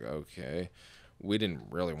 I was like, "Okay." We didn't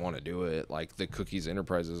really want to do it. Like the Cookies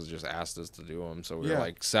Enterprises just asked us to do them, so we were Yeah.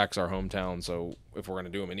 like, "Sac's our hometown, so if we're gonna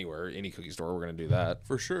do them anywhere, any cookie store, we're gonna do that."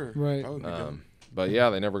 For sure. Right. That would be dope. But yeah,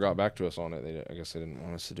 they never got back to us on it. I guess they didn't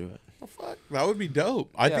want us to do it. Oh, fuck. That would be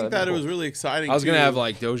dope. I Yeah, think that'd be that it cool. was really exciting. I was gonna too, have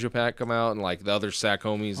like Doja Pack come out and like the other Sac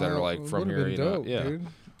homies that are like from Would've here. been You know? dope, Yeah, dude.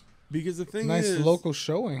 because the thing Nice is local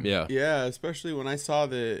showing. yeah. Yeah, especially when I saw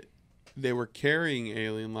that they were carrying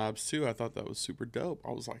AlienLabs too. I thought that was super dope.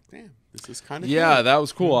 I was like, damn, this is kind of Yeah, cool. that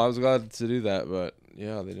was cool. I was glad to do that, but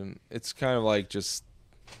yeah, they didn't. It's kind of like just,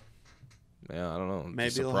 yeah, I don't know. Maybe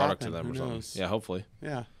just a it'll product happen. to them Who or something. knows? Yeah, hopefully.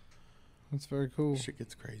 Yeah. That's very cool. Shit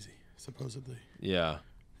gets crazy, supposedly. Yeah,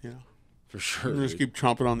 Yeah. for sure. Just dude. keep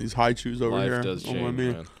chomping on these high chews over Life here. does You know what I change,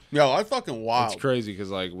 mean? man. Yo, that's fucking wild. It's crazy because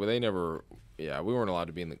like they never, yeah, we weren't allowed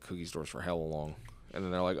to be in the cookie stores for hella long, and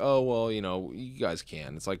then they're like, oh well, you know, you guys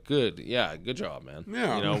can. It's like good, yeah, good job, man.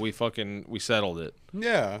 Yeah. you know, we settled it.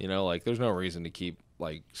 Yeah. You know, like there's no reason to keep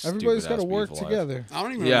like Everybody's got to work together. I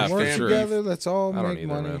don't even Yeah, for Work understand. sure. together. Let's all I don't make either,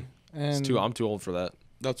 money. man. And I'm too old for that.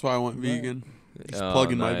 That's why I went vegan. Just Oh,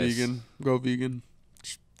 plugging my nice. vegan. Go vegan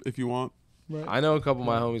if you want. right. I know a couple of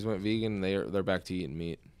my homies went vegan. And they're back to eating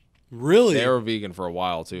meat. Really? They were vegan for a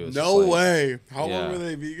while too. It's No just like, way. How Yeah. long were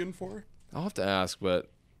they vegan for? I'll have to ask, but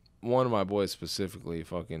one of my boys specifically,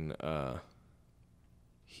 fucking,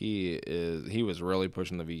 he was really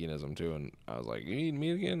pushing the veganism too, and I was like, "You eating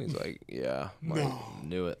meat again?" He's like, "Yeah." I'm like, No.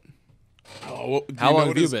 Knew it. Oh, well, do How know long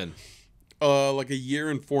what have you is- been? Like a year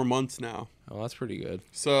and 4 months now. Oh, that's pretty good.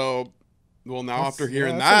 So, well, now That's- after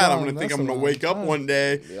hearing that's a that, long- I'm gonna think that's I'm a gonna long wake up time. one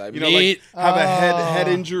day, Be like, you know, like "Meat." have a head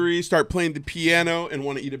Ah. injury, start playing the piano, and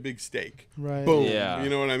want to eat a big steak. Right. Boom. Yeah. You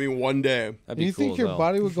know what I mean? One day. That'd Do be you cool think as your hell.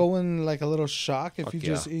 body would go in like a little shock if Fuck you yeah.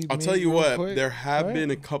 just eat I'll meat tell you real what, quick? there have Right? been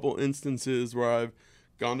a couple instances where I've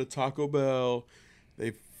gone to Taco Bell,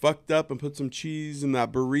 they fucked up and put some cheese in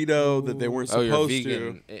that burrito that they weren't Oh, you're supposed to.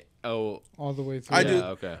 vegan. Oh, all the way through. I yeah, do.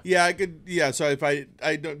 okay. Yeah, I could. Yeah, so if I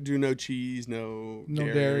don't do no cheese, no No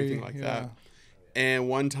dairy, or anything dairy, like yeah. that. And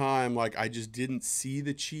one time, like I just didn't see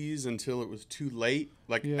the cheese until it was too late.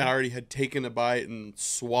 Like Yeah. I already had taken a bite and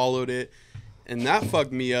swallowed it, and that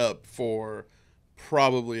fucked me up for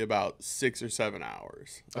probably about 6 or 7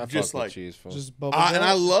 hours. I Of just fuck with like, cheese, fool. Just bubble and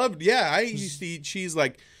I gut? loved. Yeah, I used to eat cheese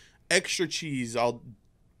like extra cheese. I'll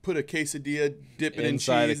put a quesadilla, dip it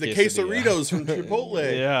Inside in a cheese. The quesadilla. quesadillas from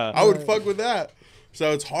Chipotle. Yeah. I would Right. fuck with that.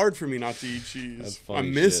 So it's hard for me not to eat cheese. That's I funny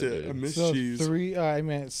miss shit, it. dude. I miss So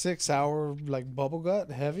cheese. 6 hour like bubble gut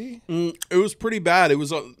heavy. It was pretty bad. It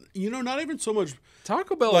was, not even so much.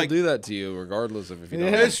 Taco Bell like- will do that to you regardless of if you don't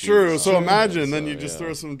Yeah, have It's cheese true. or So not. imagine then So, you just yeah.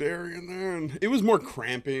 throw some dairy in there, and it was more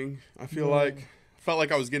cramping. I feel like felt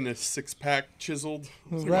like I was getting a 6-pack chiseled.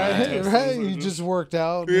 It's like my Right, intestines right. are You just worked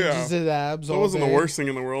out. Yeah. You just did abs. That all wasn't day. the worst thing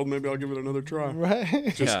in the world. Maybe I'll give it another try. Right.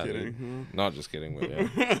 Just Yeah, kidding. dude. Not just kidding, but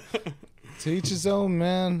yeah. To each his own,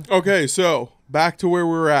 man. Okay, so back to where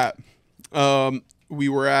we were at. We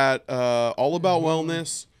were at All About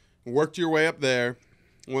Wellness. Worked your way up there.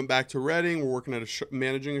 Went back to Reading. We're working at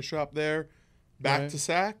managing a shop there. Back Right. to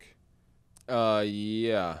SAC.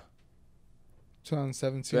 Yeah.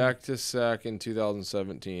 2017. Back to SAC in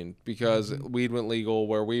 2017 because weed went legal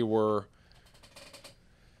where we were.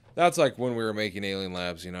 That's like when we were making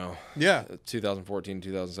AlienLabs, Yeah. 2014,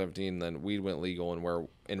 2017. Then weed went legal, and where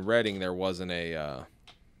in Reading there wasn't a.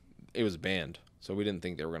 It was banned, so we didn't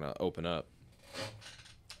think they were gonna open up.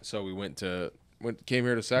 So we came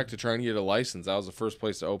here to SAC to try and get a license. That was the first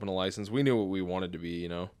place to open a license. We knew what we wanted to be,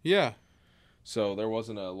 Yeah. So there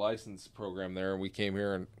wasn't a license program there, and we came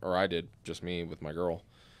here, or I did, just me with my girl,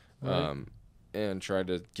 and tried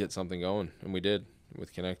to get something going, and we did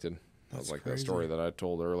with Connected. That was like crazy. that story that I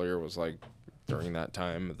told earlier was like during that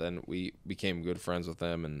time. Then we became good friends with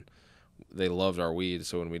them, and they loved our weed.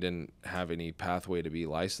 So when we didn't have any pathway to be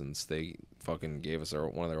licensed, they fucking gave us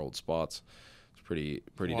one of their old spots. It's pretty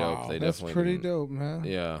Wow. dope. They That's definitely pretty didn't- dope, man.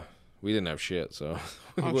 Yeah, we didn't have shit, so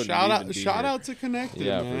we wouldn't Shout even out! be Shout here. out to Connected,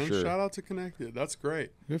 Yeah, for man. sure. Shout out to Connected. That's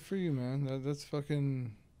great. Good for you, man. That's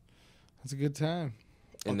fucking. That's a good time.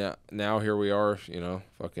 And now here we are,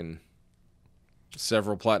 fucking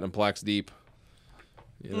several platinum plaques deep.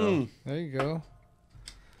 There you go.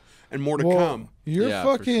 And more to Well, come. You're Yeah,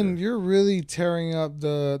 for fucking. sure. You're really tearing up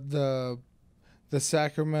the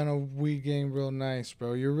Sacramento weed game real nice,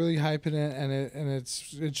 bro. You're really hyping it, and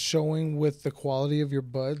it's showing with the quality of your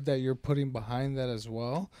bud that you're putting behind that as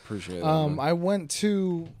well. Appreciate that. man. I went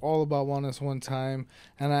to All About Wellness one time,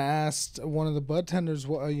 and I asked one of the bud tenders,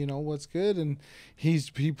 what's good, and he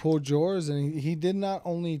pulled yours, and he did not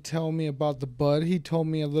only tell me about the bud, he told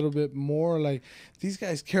me a little bit more. Like, these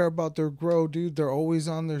guys care about their grow, dude. They're always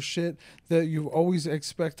on their shit. That you always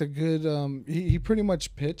expect a good. He pretty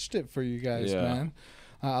much pitched it for you guys, Yeah. man.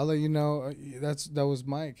 I'll let you know. That was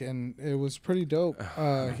Mike, and it was pretty dope.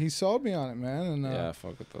 He sold me on it, man. And Yeah,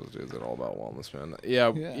 fuck with those dudes. They're all about wellness, man.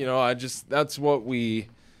 Yeah, Yeah. that's what we,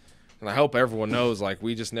 and I hope everyone knows. Like,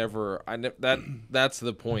 we just never. That's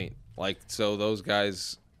the point. Like, so those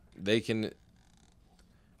guys, they can.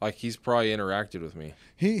 Like, he's probably interacted with me.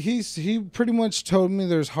 He pretty much told me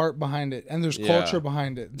there's heart behind it and there's Yeah. culture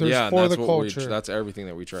behind it. There's yeah, for that's the what culture. that's everything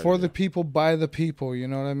that we try for to the do. people, by the people. You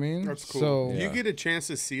know what I mean? That's cool. So Do you Yeah. get a chance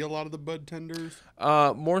to see a lot of the bud tenders?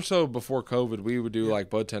 More so before COVID, we would do like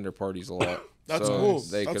bud tender parties a lot. That's So cool.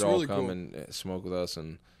 They That's could all really come cool. and smoke with us,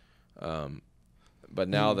 and but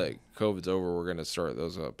now that COVID's over, we're gonna start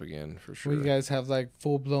those up again for sure. you guys have like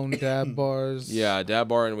full blown dab bars. Yeah, dab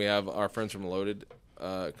bar, and we have our friends from Loaded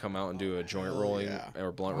come out and do a joint rolling yeah.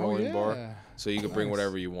 or blunt Oh, rolling yeah. bar. So you could bring Nice.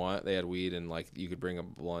 whatever you want. They had weed, and like you could bring a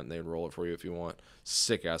blunt, and they'd roll it for you if you want.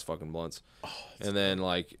 Sick ass fucking blunts. And then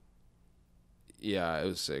like, yeah, it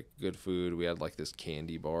was sick. Good food. We had like this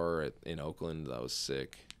candy bar in Oakland that was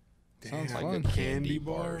sick. Sounds Like fun. a candy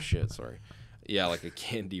bar. Shit, sorry. Yeah, like a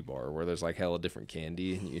candy bar where there's like hella different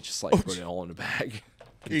candy, and you just like put it all in a bag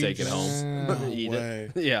and take it home. No Eat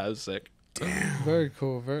way. it. Yeah, it was sick. Very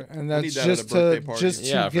cool. And I need that's that at a just birthday to party. just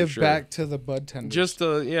Yeah, to for give sure. back to the bud tenders. Just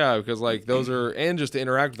to, because like those are, and just to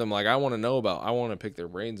interact with them. Like I want to know about, I want to pick their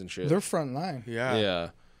brains and shit. they're front line. Yeah. Yeah.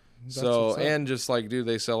 That's So, what's up. and just like, dude,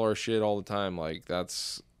 they sell our shit all the time. Like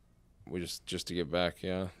that's, we just to give back.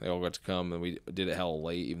 Yeah. They all got to come and we did it hella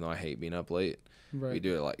late, even though I hate being up late. Right. We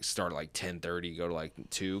do it like, start at like 10:30, go to like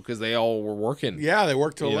 2, because they all were working. Yeah, they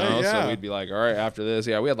work till You late. know, Yeah. so we'd be like, all right, after this,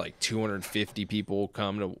 we had like 250 people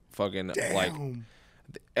come to fucking like.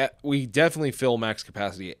 We definitely fill max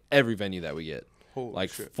capacity at every venue that we get. Holy Like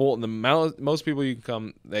shit. full. The most people you can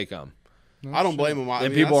come, they come. No I don't shit. blame them.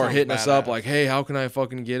 And people are hitting us up like, hey, how can I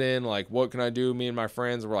fucking get in? Like, what can I do? Me and my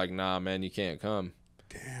friends were like, nah, man, you can't come.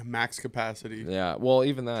 damn, max capacity. Yeah. Well,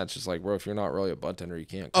 even that, it's just like, bro, if you're not really a bud tender, you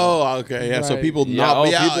can't come. Oh, okay. Yeah. So Right. people yeah. not.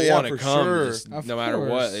 People yeah, want to for come, sure. just Of no matter what.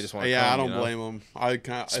 course. They just want to Yeah, come. I don't you know? blame them. I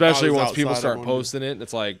can't, Especially once people start posting it,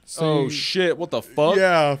 it's like, So oh you- shit, what the fuck?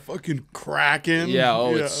 Yeah, fucking cracking. Yeah,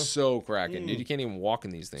 oh, it's so cracking, dude. You can't even walk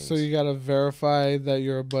in these things. So you gotta verify that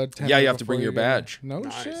you're a bud tender. Yeah, you have to bring before your you get in. badge. No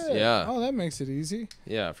Nice. shit. Yeah. Oh, that makes it easy.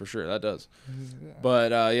 Yeah, for sure. That does.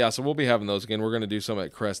 But yeah, so we'll be having those again. We're gonna do some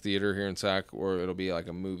at Crest Theater here in Sac, or it'll be like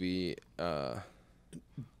a movie.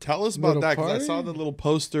 Tell us about Little that, because I party? saw the little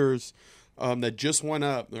posters that just went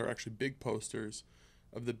up. They're actually big posters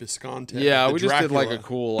of the Bisconte. Yeah, the we just did like a Dracula.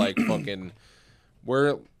 cool like fucking.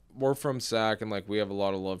 We're from Sac, and like we have a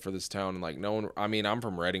lot of love for this town, and like no one. I mean, I'm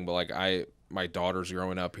from Reading, but like my daughter's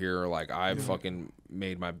growing up here. Like I fucking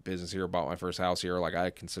made my business here, bought my first house here. Like I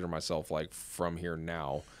consider myself like from here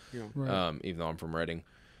now. Yeah. Right. Even though I'm from Reading.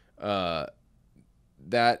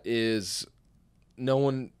 That is no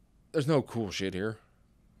one. There's no cool shit here,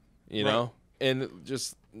 you Right. know, and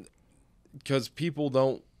just because people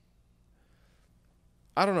don't.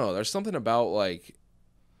 I don't know. There's something about like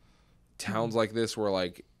towns like this where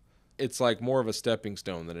like it's like more of a stepping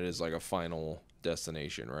stone than it is like a final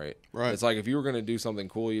destination, right? Right. It's like if you were gonna do something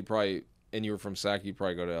cool, you'd probably, and you were from Sac, you'd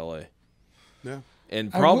probably go to LA. Yeah. And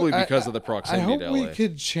probably I because of the I proximity hope to LA. we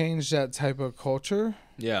could change that type of culture.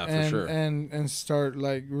 Yeah, for and, sure. And start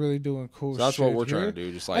like really doing cool. So that's shit what we're trying here. to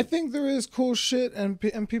do. Just I like think there is cool shit, and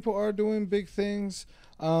people are doing big things.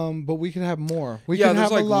 But we could have more. We yeah, could there's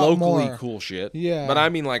have like a lot locally more. cool shit. Yeah. But I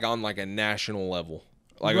mean like on like a national level.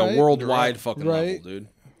 Like Right. a worldwide Right. fucking Right. level, dude.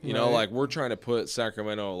 You know, Right. like we're trying to put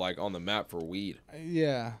Sacramento like on the map for weed.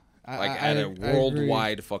 Yeah. Like I at a agree.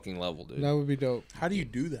 worldwide fucking level, dude. That would be dope How do you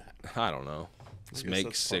do that? I don't know. Just guess make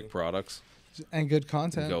that's sick part products. and good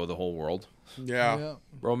content. Go the whole world. Yeah.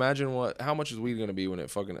 Bro, imagine how much is weed gonna be when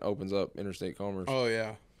it fucking opens up interstate commerce? Oh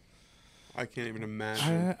yeah. I can't even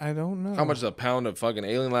imagine. I don't know. How much is a pound of fucking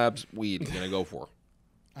AlienLabs weed gonna go for?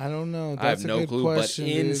 I don't know. That's I have a no good clue, question, but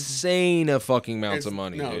dude. insane fucking amounts It's- of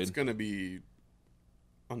money, no, dude. it's gonna be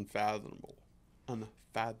unfathomable.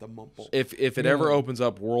 Unfathomable. If it ever opens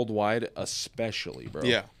up worldwide, especially, bro.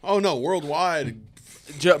 Yeah. Oh no, worldwide.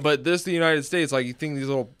 But this the United States. Like you think these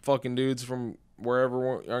little fucking dudes from wherever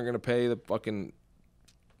aren't gonna pay the fucking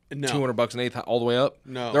No. $200 an eighth all the way up?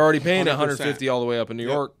 No. They're already paying 100%. 150 all the way up in New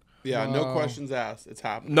Yep. York. Yeah. No Wow. questions asked. It's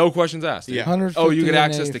happening. No questions asked. Dude. Yeah. 150 Oh, you get an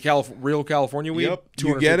access eighth. to real California weed. Yep.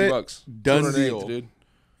 You get it. $250. Done 200 an eighth, deal. dude.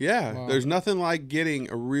 Yeah. Wow. There's nothing like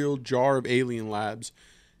getting a real jar of AlienLabs,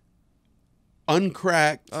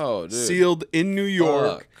 uncracked, Oh, dude. sealed in New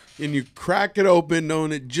York, Fuck. and you crack it open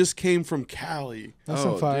knowing it just came from Cali. That's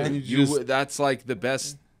some fire. dude. dude, You just- that's like the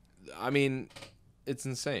best. I mean, it's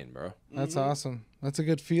insane, bro. That's awesome. That's a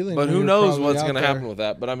good feeling. But when who you're knows probably what's out gonna there. happen with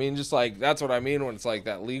that? But I mean, just like that's what I mean when it's like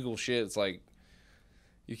that legal shit. It's like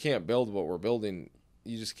you can't build what we're building.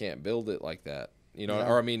 You just can't build it like that. You know, Yeah.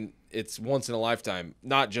 or I mean, it's once in a lifetime.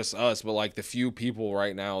 Not just us, but like the few people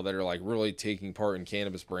right now that are like really taking part in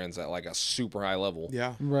cannabis brands at like a super high level.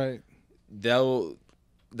 Yeah. Right.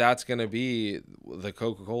 That's gonna be the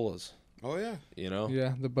Coca-Colas. Oh yeah. You know,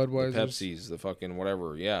 Yeah. The the Budweisers. Pepsis, the fucking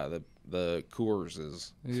whatever. Yeah, the Coors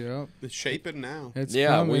is. Yeah. It's shaping now. It's Yeah,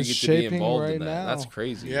 coming. we It's get to be shaping involved right in that. now. That's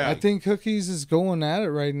crazy. Yeah. I think Cookies is going at it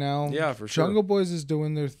right now. Yeah, for sure. Jungle Boys is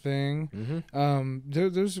doing their thing. Mm-hmm.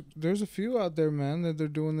 There's a few out there, man, that they're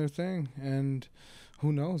doing their thing, and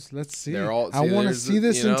who knows? Let's see. They're all- I want to there's see the-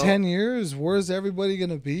 this you in know? 10 years. Where's everybody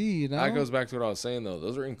gonna be? You know? That goes back to what I was saying though.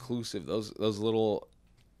 Those are inclusive. Those little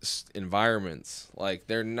environments, like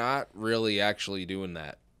they're not really actually doing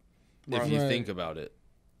that. Right. If you Right. think about it,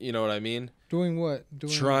 you know what I mean. Doing what?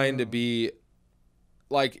 Doing Trying to what? be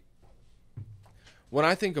like when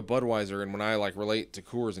I think of Budweiser and when I like relate to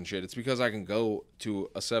Coors and shit, it's because I can go to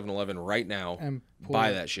a 7-Eleven right now, and pull buy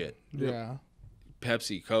it. that shit. Yeah.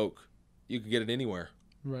 Pepsi, Coke, you can get it anywhere.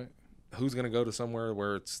 Right. Who's gonna go to somewhere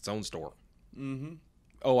where it's its own store? Mm-hmm.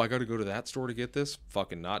 Oh, I got to go to that store to get this?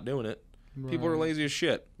 Fucking not doing it. People are lazy as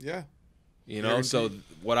shit. Yeah. You know, so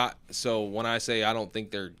when I say I don't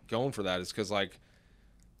think they're going for that, it's because like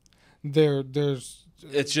there's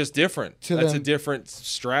it's just different. That's a different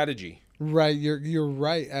strategy. Right, you're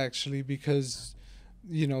right actually, because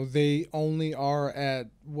you know they only are at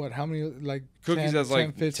what, how many, like Cookies 10, has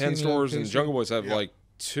like 10, 10 stores and Jungle Boys have like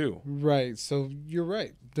 2. Right, so you're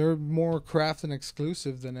right. They're more craft and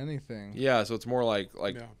exclusive than anything. Yeah, so it's more like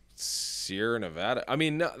Sierra Nevada. I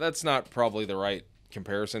mean, no, that's not probably the right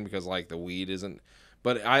comparison because like the weed isn't.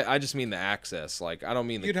 But I just mean the access. Like I don't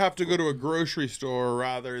mean you'd have to go to a grocery store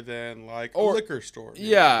rather than like a liquor store.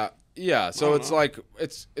 Yeah, yeah. So it's like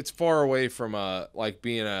it's far away from like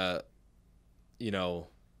being a, you know,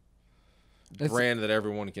 brand that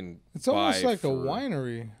everyone can. It's buy almost like a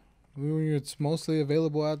winery. It's mostly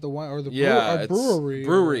available at the wine or the brewery.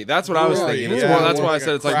 Brewery. That's what I was thinking. It's Yeah, more, that's why I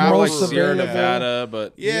said it's like more like Sierra Nevada,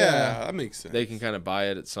 but that makes sense. they can kind of buy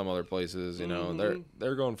it at some other places. You know,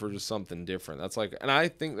 they're going for just something different. That's like, and I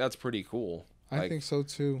think that's pretty cool. I think so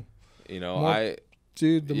too. You know,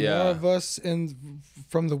 Dude, the more of us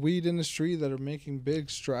from the weed industry that are making big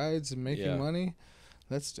strides and making money,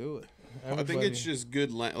 let's do it. Everybody. I think it's just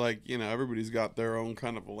good. Like, you know, everybody's got their own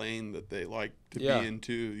kind of lane that they like to be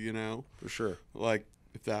into, you know? For sure. Like,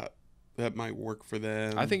 if that might work for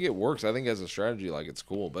them. I think it works. I think as a strategy, like, it's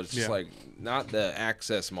cool. But it's just, like, not the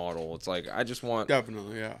access model. It's like, I just want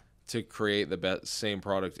to create the same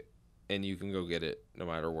product, and you can go get it no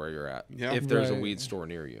matter where you're at. Yeah. If there's a weed store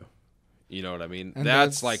near you. You know what I mean? And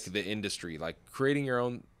that's like the industry. Like, creating your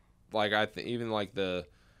own, like, even like the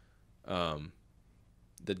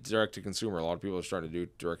direct-to-consumer. A lot of people are starting to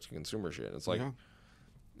do direct-to-consumer shit. It's like,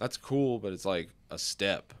 that's cool, but it's like a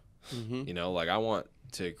step. You know, like I want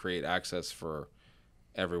to create access for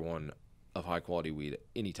everyone of high-quality weed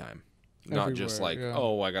anytime. Not just like,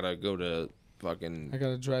 oh, I got to go to fucking... I got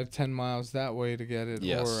to drive 10 miles that way to get it.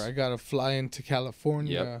 Yes. Or I got to fly into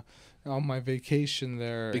California on my vacation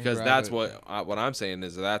there. Because that's what I'm saying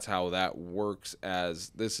is that's how that works as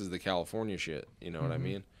this is the California shit. You know what I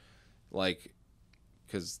mean? Like...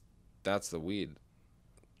 Because that's the weed.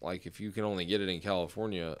 Like, if you can only get it in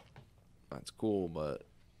California, that's cool. But,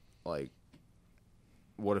 like,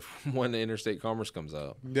 what if when the interstate commerce comes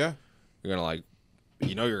out? Yeah. You're going to, like,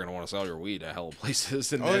 you know you're going to want to sell your weed at hella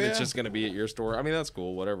places. And then it's just going to be at your store. I mean, that's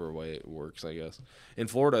cool. Whatever way it works, I guess. In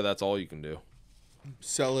Florida, that's all you can do.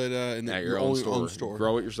 Sell it at your own store.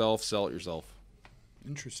 Grow it yourself. Sell it yourself.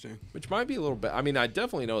 Interesting. Which might be a little bit. I mean, I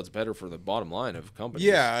definitely know it's better for the bottom line of companies.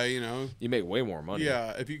 Yeah, you know, you make way more money.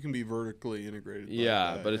 Yeah, if you can be vertically integrated.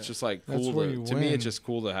 Yeah, but it's just like cool to me. It's just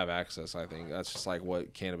cool to have access. I think that's just like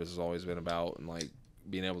what cannabis has always been about, and like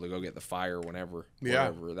being able to go get the fire whenever.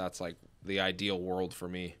 Whatever. That's like the ideal world for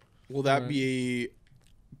me. Will that be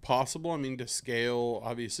possible? I mean, to scale.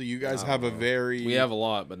 Obviously, you guys have a very. We have a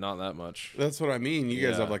lot, but not that much. That's what I mean. You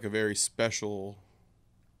guys have like a very special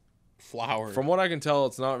flower. From what I can tell,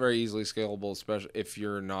 it's not very easily scalable, especially if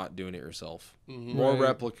you're not doing it yourself. More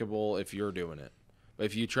replicable if you're doing it. But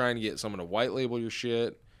if you try and get someone to white label your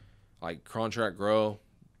shit, like contract grow,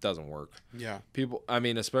 doesn't work. Yeah. People, I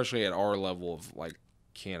mean, especially at our level of like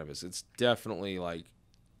cannabis, it's definitely like,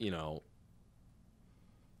 you know,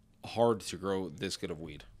 hard to grow this good of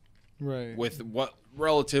weed. Right. With what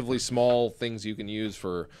relatively small things you can use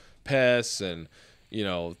for pests and, you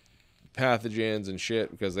know, pathogens and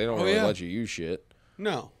shit, because they don't really let you use shit.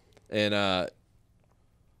 No. And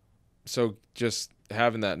so just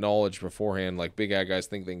having that knowledge beforehand, like big ad guys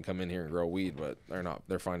think they can come in here and grow weed, but they're not.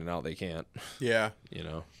 They're finding out they can't. Yeah. You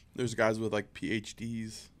know, there's guys with like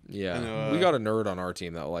PhDs. Yeah. And, we got a nerd on our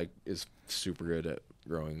team that like is super good at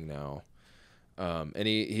growing now. And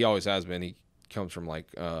he always has been. He comes from like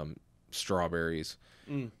strawberries.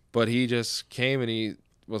 But he just came and he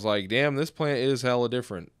was like, damn, this plant is hella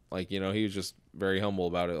different. Like, you know, he was just very humble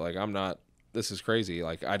about it. Like, this is crazy.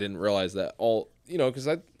 Like, I didn't realize that all, you know, because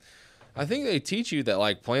I think they teach you that,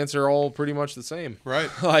 like, plants are all pretty much the same. Right.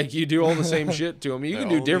 Like, you do all the same shit to them. You can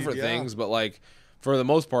do different things, but, like, for the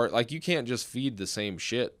most part, like, you can't just feed the same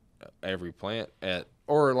shit every plant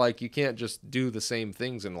or, like, you can't just do the same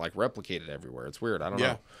things and, like, replicate it everywhere. It's weird. I don't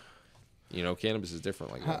know. You know, cannabis is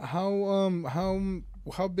different like that.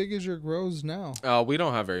 How big is your grows now? We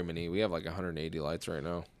don't have very many. We have like 180 lights right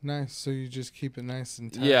now. Nice. So you just keep it nice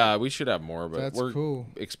and tight. Yeah, we should have more, but we're cool.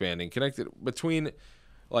 Expanding. Connected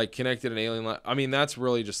and Alien Lab. I mean, that's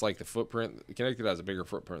really just like the footprint. Connected has a bigger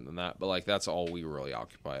footprint than that, but like that's all we really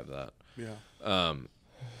occupy of that. Yeah.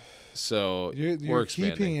 So you're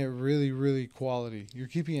keeping it really, really quality. You're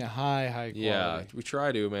keeping it high quality. Yeah, we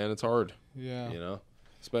try to, man. It's hard. Yeah. You know,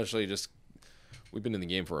 especially just we've been in the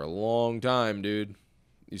game for a long time, dude.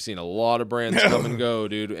 You've seen a lot of brands come and go,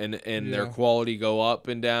 dude, and their quality go up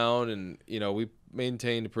and down, and we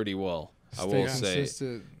maintained pretty well. I will say,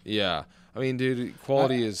 yeah. I mean, dude,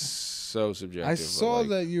 quality is so subjective. I saw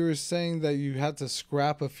that you were saying that you had to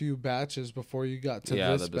scrap a few batches before you got to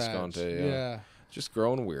this the batch. Visconti, yeah. Just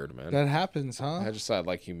growing weird, man. That happens, huh? I just had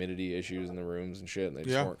like humidity issues in the rooms and shit, and they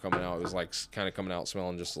just weren't coming out. It was like kind of coming out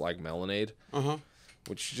smelling just like melonade.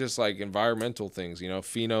 Which is just like environmental things,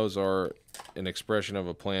 Phenos are an expression of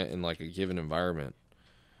a plant in like a given environment.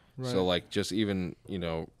 Right. So like just even,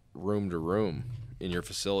 room to room in your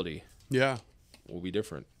facility. Yeah. Will be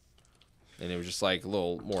different. And it was just like a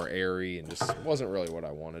little more airy and just wasn't really what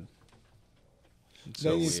I wanted.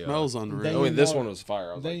 So it smells unreal. I mean, this one was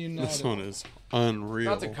fire. I was like, this one is unreal.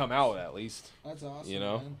 Not to come out at least. That's awesome,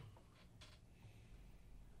 man.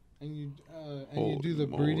 And you do the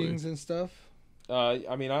breedings and stuff?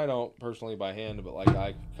 I mean, I don't personally by hand, but like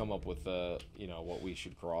I come up with what we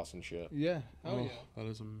should cross and shit. Yeah. Oh yeah. That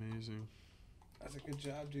is amazing. That's a good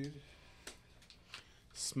job, dude.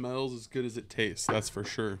 Smells as good as it tastes. That's for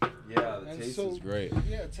sure. Yeah, the taste is great.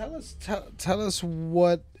 Yeah, tell us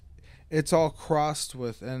what it's all crossed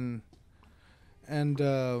with, and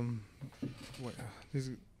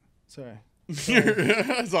sorry.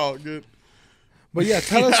 That's all good. But yeah,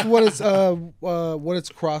 tell us what it's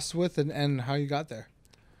crossed with and how you got there.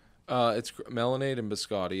 It's Melonade and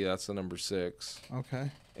Biscotti. That's the number 6.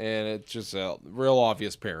 Okay. And it's just a real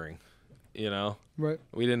obvious pairing, Right.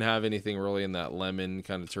 We didn't have anything really in that lemon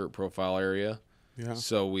kind of terp profile area. Yeah.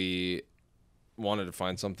 So we wanted to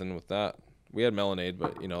find something with that. We had Melonade,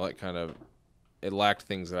 but that kind of it lacked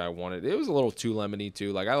things that I wanted. It was a little too lemony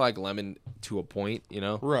too. Like I like lemon to a point,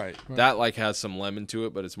 Right. That like has some lemon to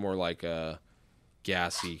it, but it's more like a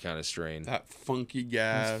gassy kind of strain. That funky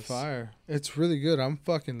gas. It's fire. It's really good. I'm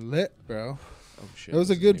fucking lit, bro. Oh shit. It was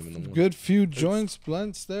a good few joints,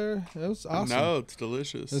 blunts there. It was awesome. No, it's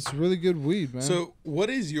delicious. It's really good weed, man. So, what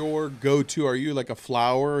is your go-to? Are you like a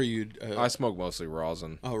flower? Or are you? I smoke mostly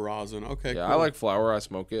rosin. Oh, rosin. Okay. Yeah, cool. I like flower. I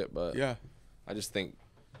smoke it, but yeah, I just think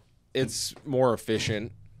it's more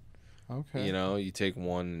efficient. Okay. You take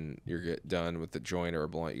one, you're done with the joint or a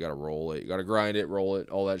blunt. You got to roll it. You got to grind it, roll it,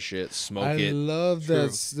 all that shit, smoke it. I love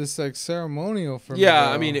this like ceremonial for me. Yeah,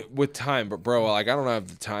 I mean, with time, but bro, like I don't have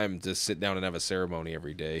the time to sit down and have a ceremony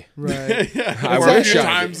every day. Right. I or a few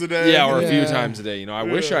times a day. Yeah, or a few times a day. I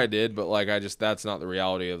wish I did, but like that's not the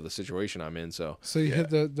reality of the situation I'm in. So you hit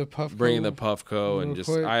the Puffco. Bringing the Puffco and just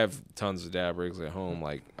quick. I have tons of dab rigs at home.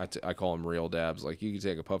 Like I call them real dabs. Like you can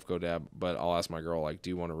take a Puffco dab, but I'll ask my girl like, do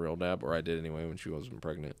you want a real dab? Or I did anyway when she wasn't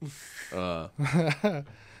pregnant. You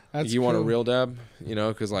want a real dab?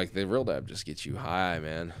 Because like the real dab just gets you high,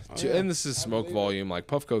 man. And this is smoke volume. Like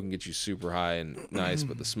Puffco can get you super high and nice,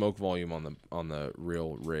 but the smoke volume on the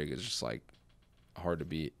real rig is just like hard to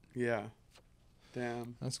beat. Yeah.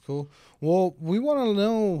 Damn. That's cool. Well, we want to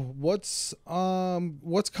know what's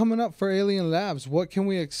coming up for AlienLabs. What can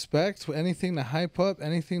we expect? Anything to hype up?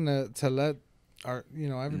 Anything to let our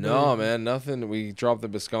everybody? No, man, nothing. We dropped the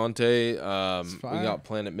Visconti. We got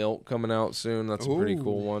Planet Milk coming out soon. That's a pretty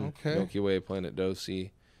cool one. Okay. Milky Way Planet Dosi.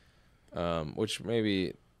 Which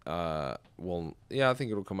maybe I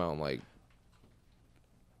think it'll come out in like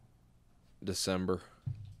December.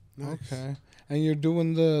 Nice. Okay. And you're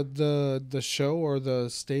doing the show or the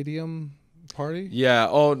stadium party? Yeah.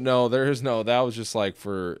 Oh no, that was just like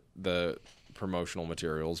for the promotional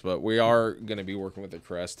materials, but we are going to be working with the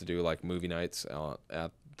Crest to do like movie nights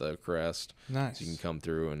at the Crest. Nice. So you can come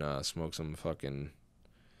through and smoke some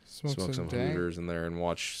some Hooters in there and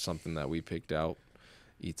watch something that we picked out,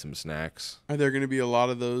 eat some snacks. Are there going to be a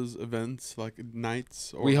lot of those events, like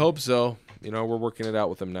nights? Or? We hope so. We're working it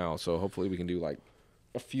out with them now, so hopefully we can do like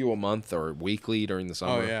a few a month or weekly during the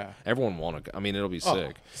summer. Oh yeah, everyone want to. I mean, it'll be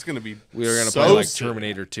sick. It's gonna be. We are gonna so play like sick.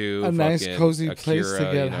 Terminator 2, a nice cozy Akira, place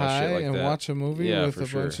to get high like and that. watch a movie with a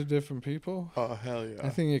sure. bunch of different people. Oh hell yeah! I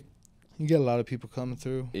think you get a lot of people coming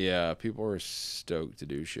through. Yeah, people are stoked to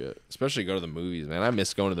do shit, especially go to the movies. Man, I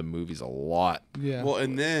miss going to the movies a lot. Yeah. Well,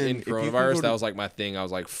 and then in coronavirus, that was like my thing. I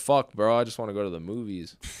was like, "Fuck, bro, I just want to go to the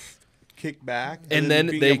movies." Kick back, and then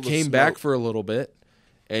they came back for a little bit,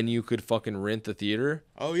 and you could fucking rent the theater.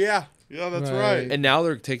 Oh yeah. Yeah, that's right. And now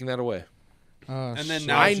they're taking that away. And then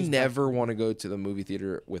now I never want to go to the movie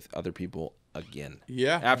theater with other people again.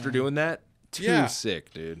 Yeah. After doing that, too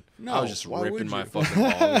sick, dude. No, I was just why ripping would my you? fucking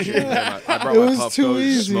balls. I brought It my was Puffco too to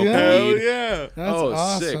easy, smoke huh? Hell weed. yeah. That's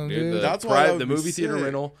awesome, sick, dude. dude. That's why that would the be movie theater sick.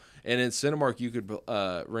 rental. And in Cinemark, you could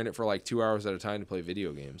rent it for like 2 hours at a time to play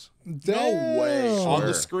video games. No way. On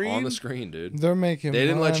the screen? On the screen, dude. They're making. They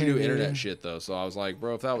didn't let you do money, internet dude. shit though, so I was like,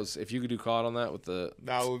 bro, if you could do COD on that with the,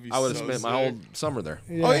 That would be I would have so spent my sick. whole summer there.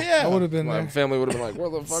 Yeah, Oh, yeah. I would have been My there. family would have been like, "Where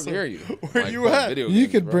the fuck are you? Where Like, you playing at? video You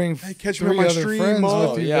games, could bro. bring Hey, catch me on three my other stream, friends Mom.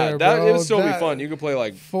 with you Yeah, there, that bro. it would still be That- fun. You could play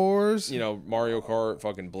like Fours, you know Mario Kart,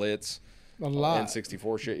 fucking Blitz, a lot.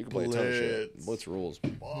 N64 shit. You could play a ton of shit. Blitz. Blitz rules.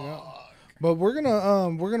 Yeah. But we're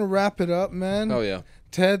gonna wrap it up, man. Oh yeah,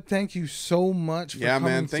 Ted, thank you so much for Yeah,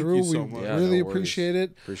 coming man, thank through. you so We much. Yeah, really no worries. appreciate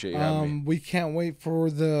it. appreciate you having me. We can't wait for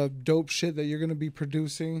the dope shit that you're going to be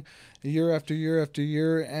producing year after year after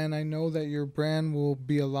year. And I know that your brand will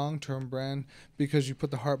be a long-term brand because you put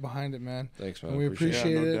the heart behind it, man. Thanks, man. And we Yeah,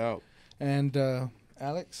 appreciate no it. doubt. And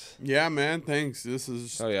Alex? Yeah, man, thanks. This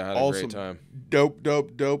is Oh yeah, I had a awesome. great time.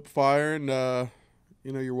 Dope fire. And,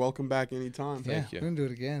 you know, you're welcome back anytime. Yeah, you. we're going to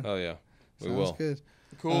do it again. Oh yeah, we Sounds will. good.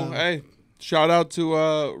 Cool. Hey, shout out to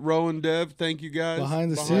Rowan Dev. Thank you guys.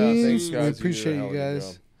 Behind the Yeah, scenes, thanks, we guys. You appreciate did a you hell of a good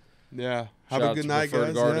guys. job. Yeah. Have Shout a out good to night, Preferred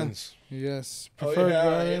guys. Gardens. Yes. Yeah. Preferred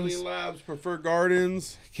Gardens, Alien Labs, Preferred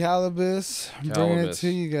Gardens. Calibis, bringing it Calibis. to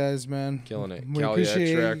you guys, man. Killing it. We Cali appreciate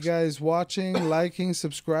you extracts. guys watching, liking,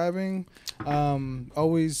 subscribing.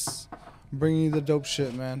 Always bringing you the dope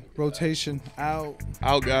shit, man. Rotation out.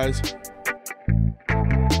 Out, guys.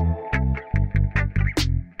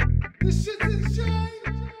 This shit's insane.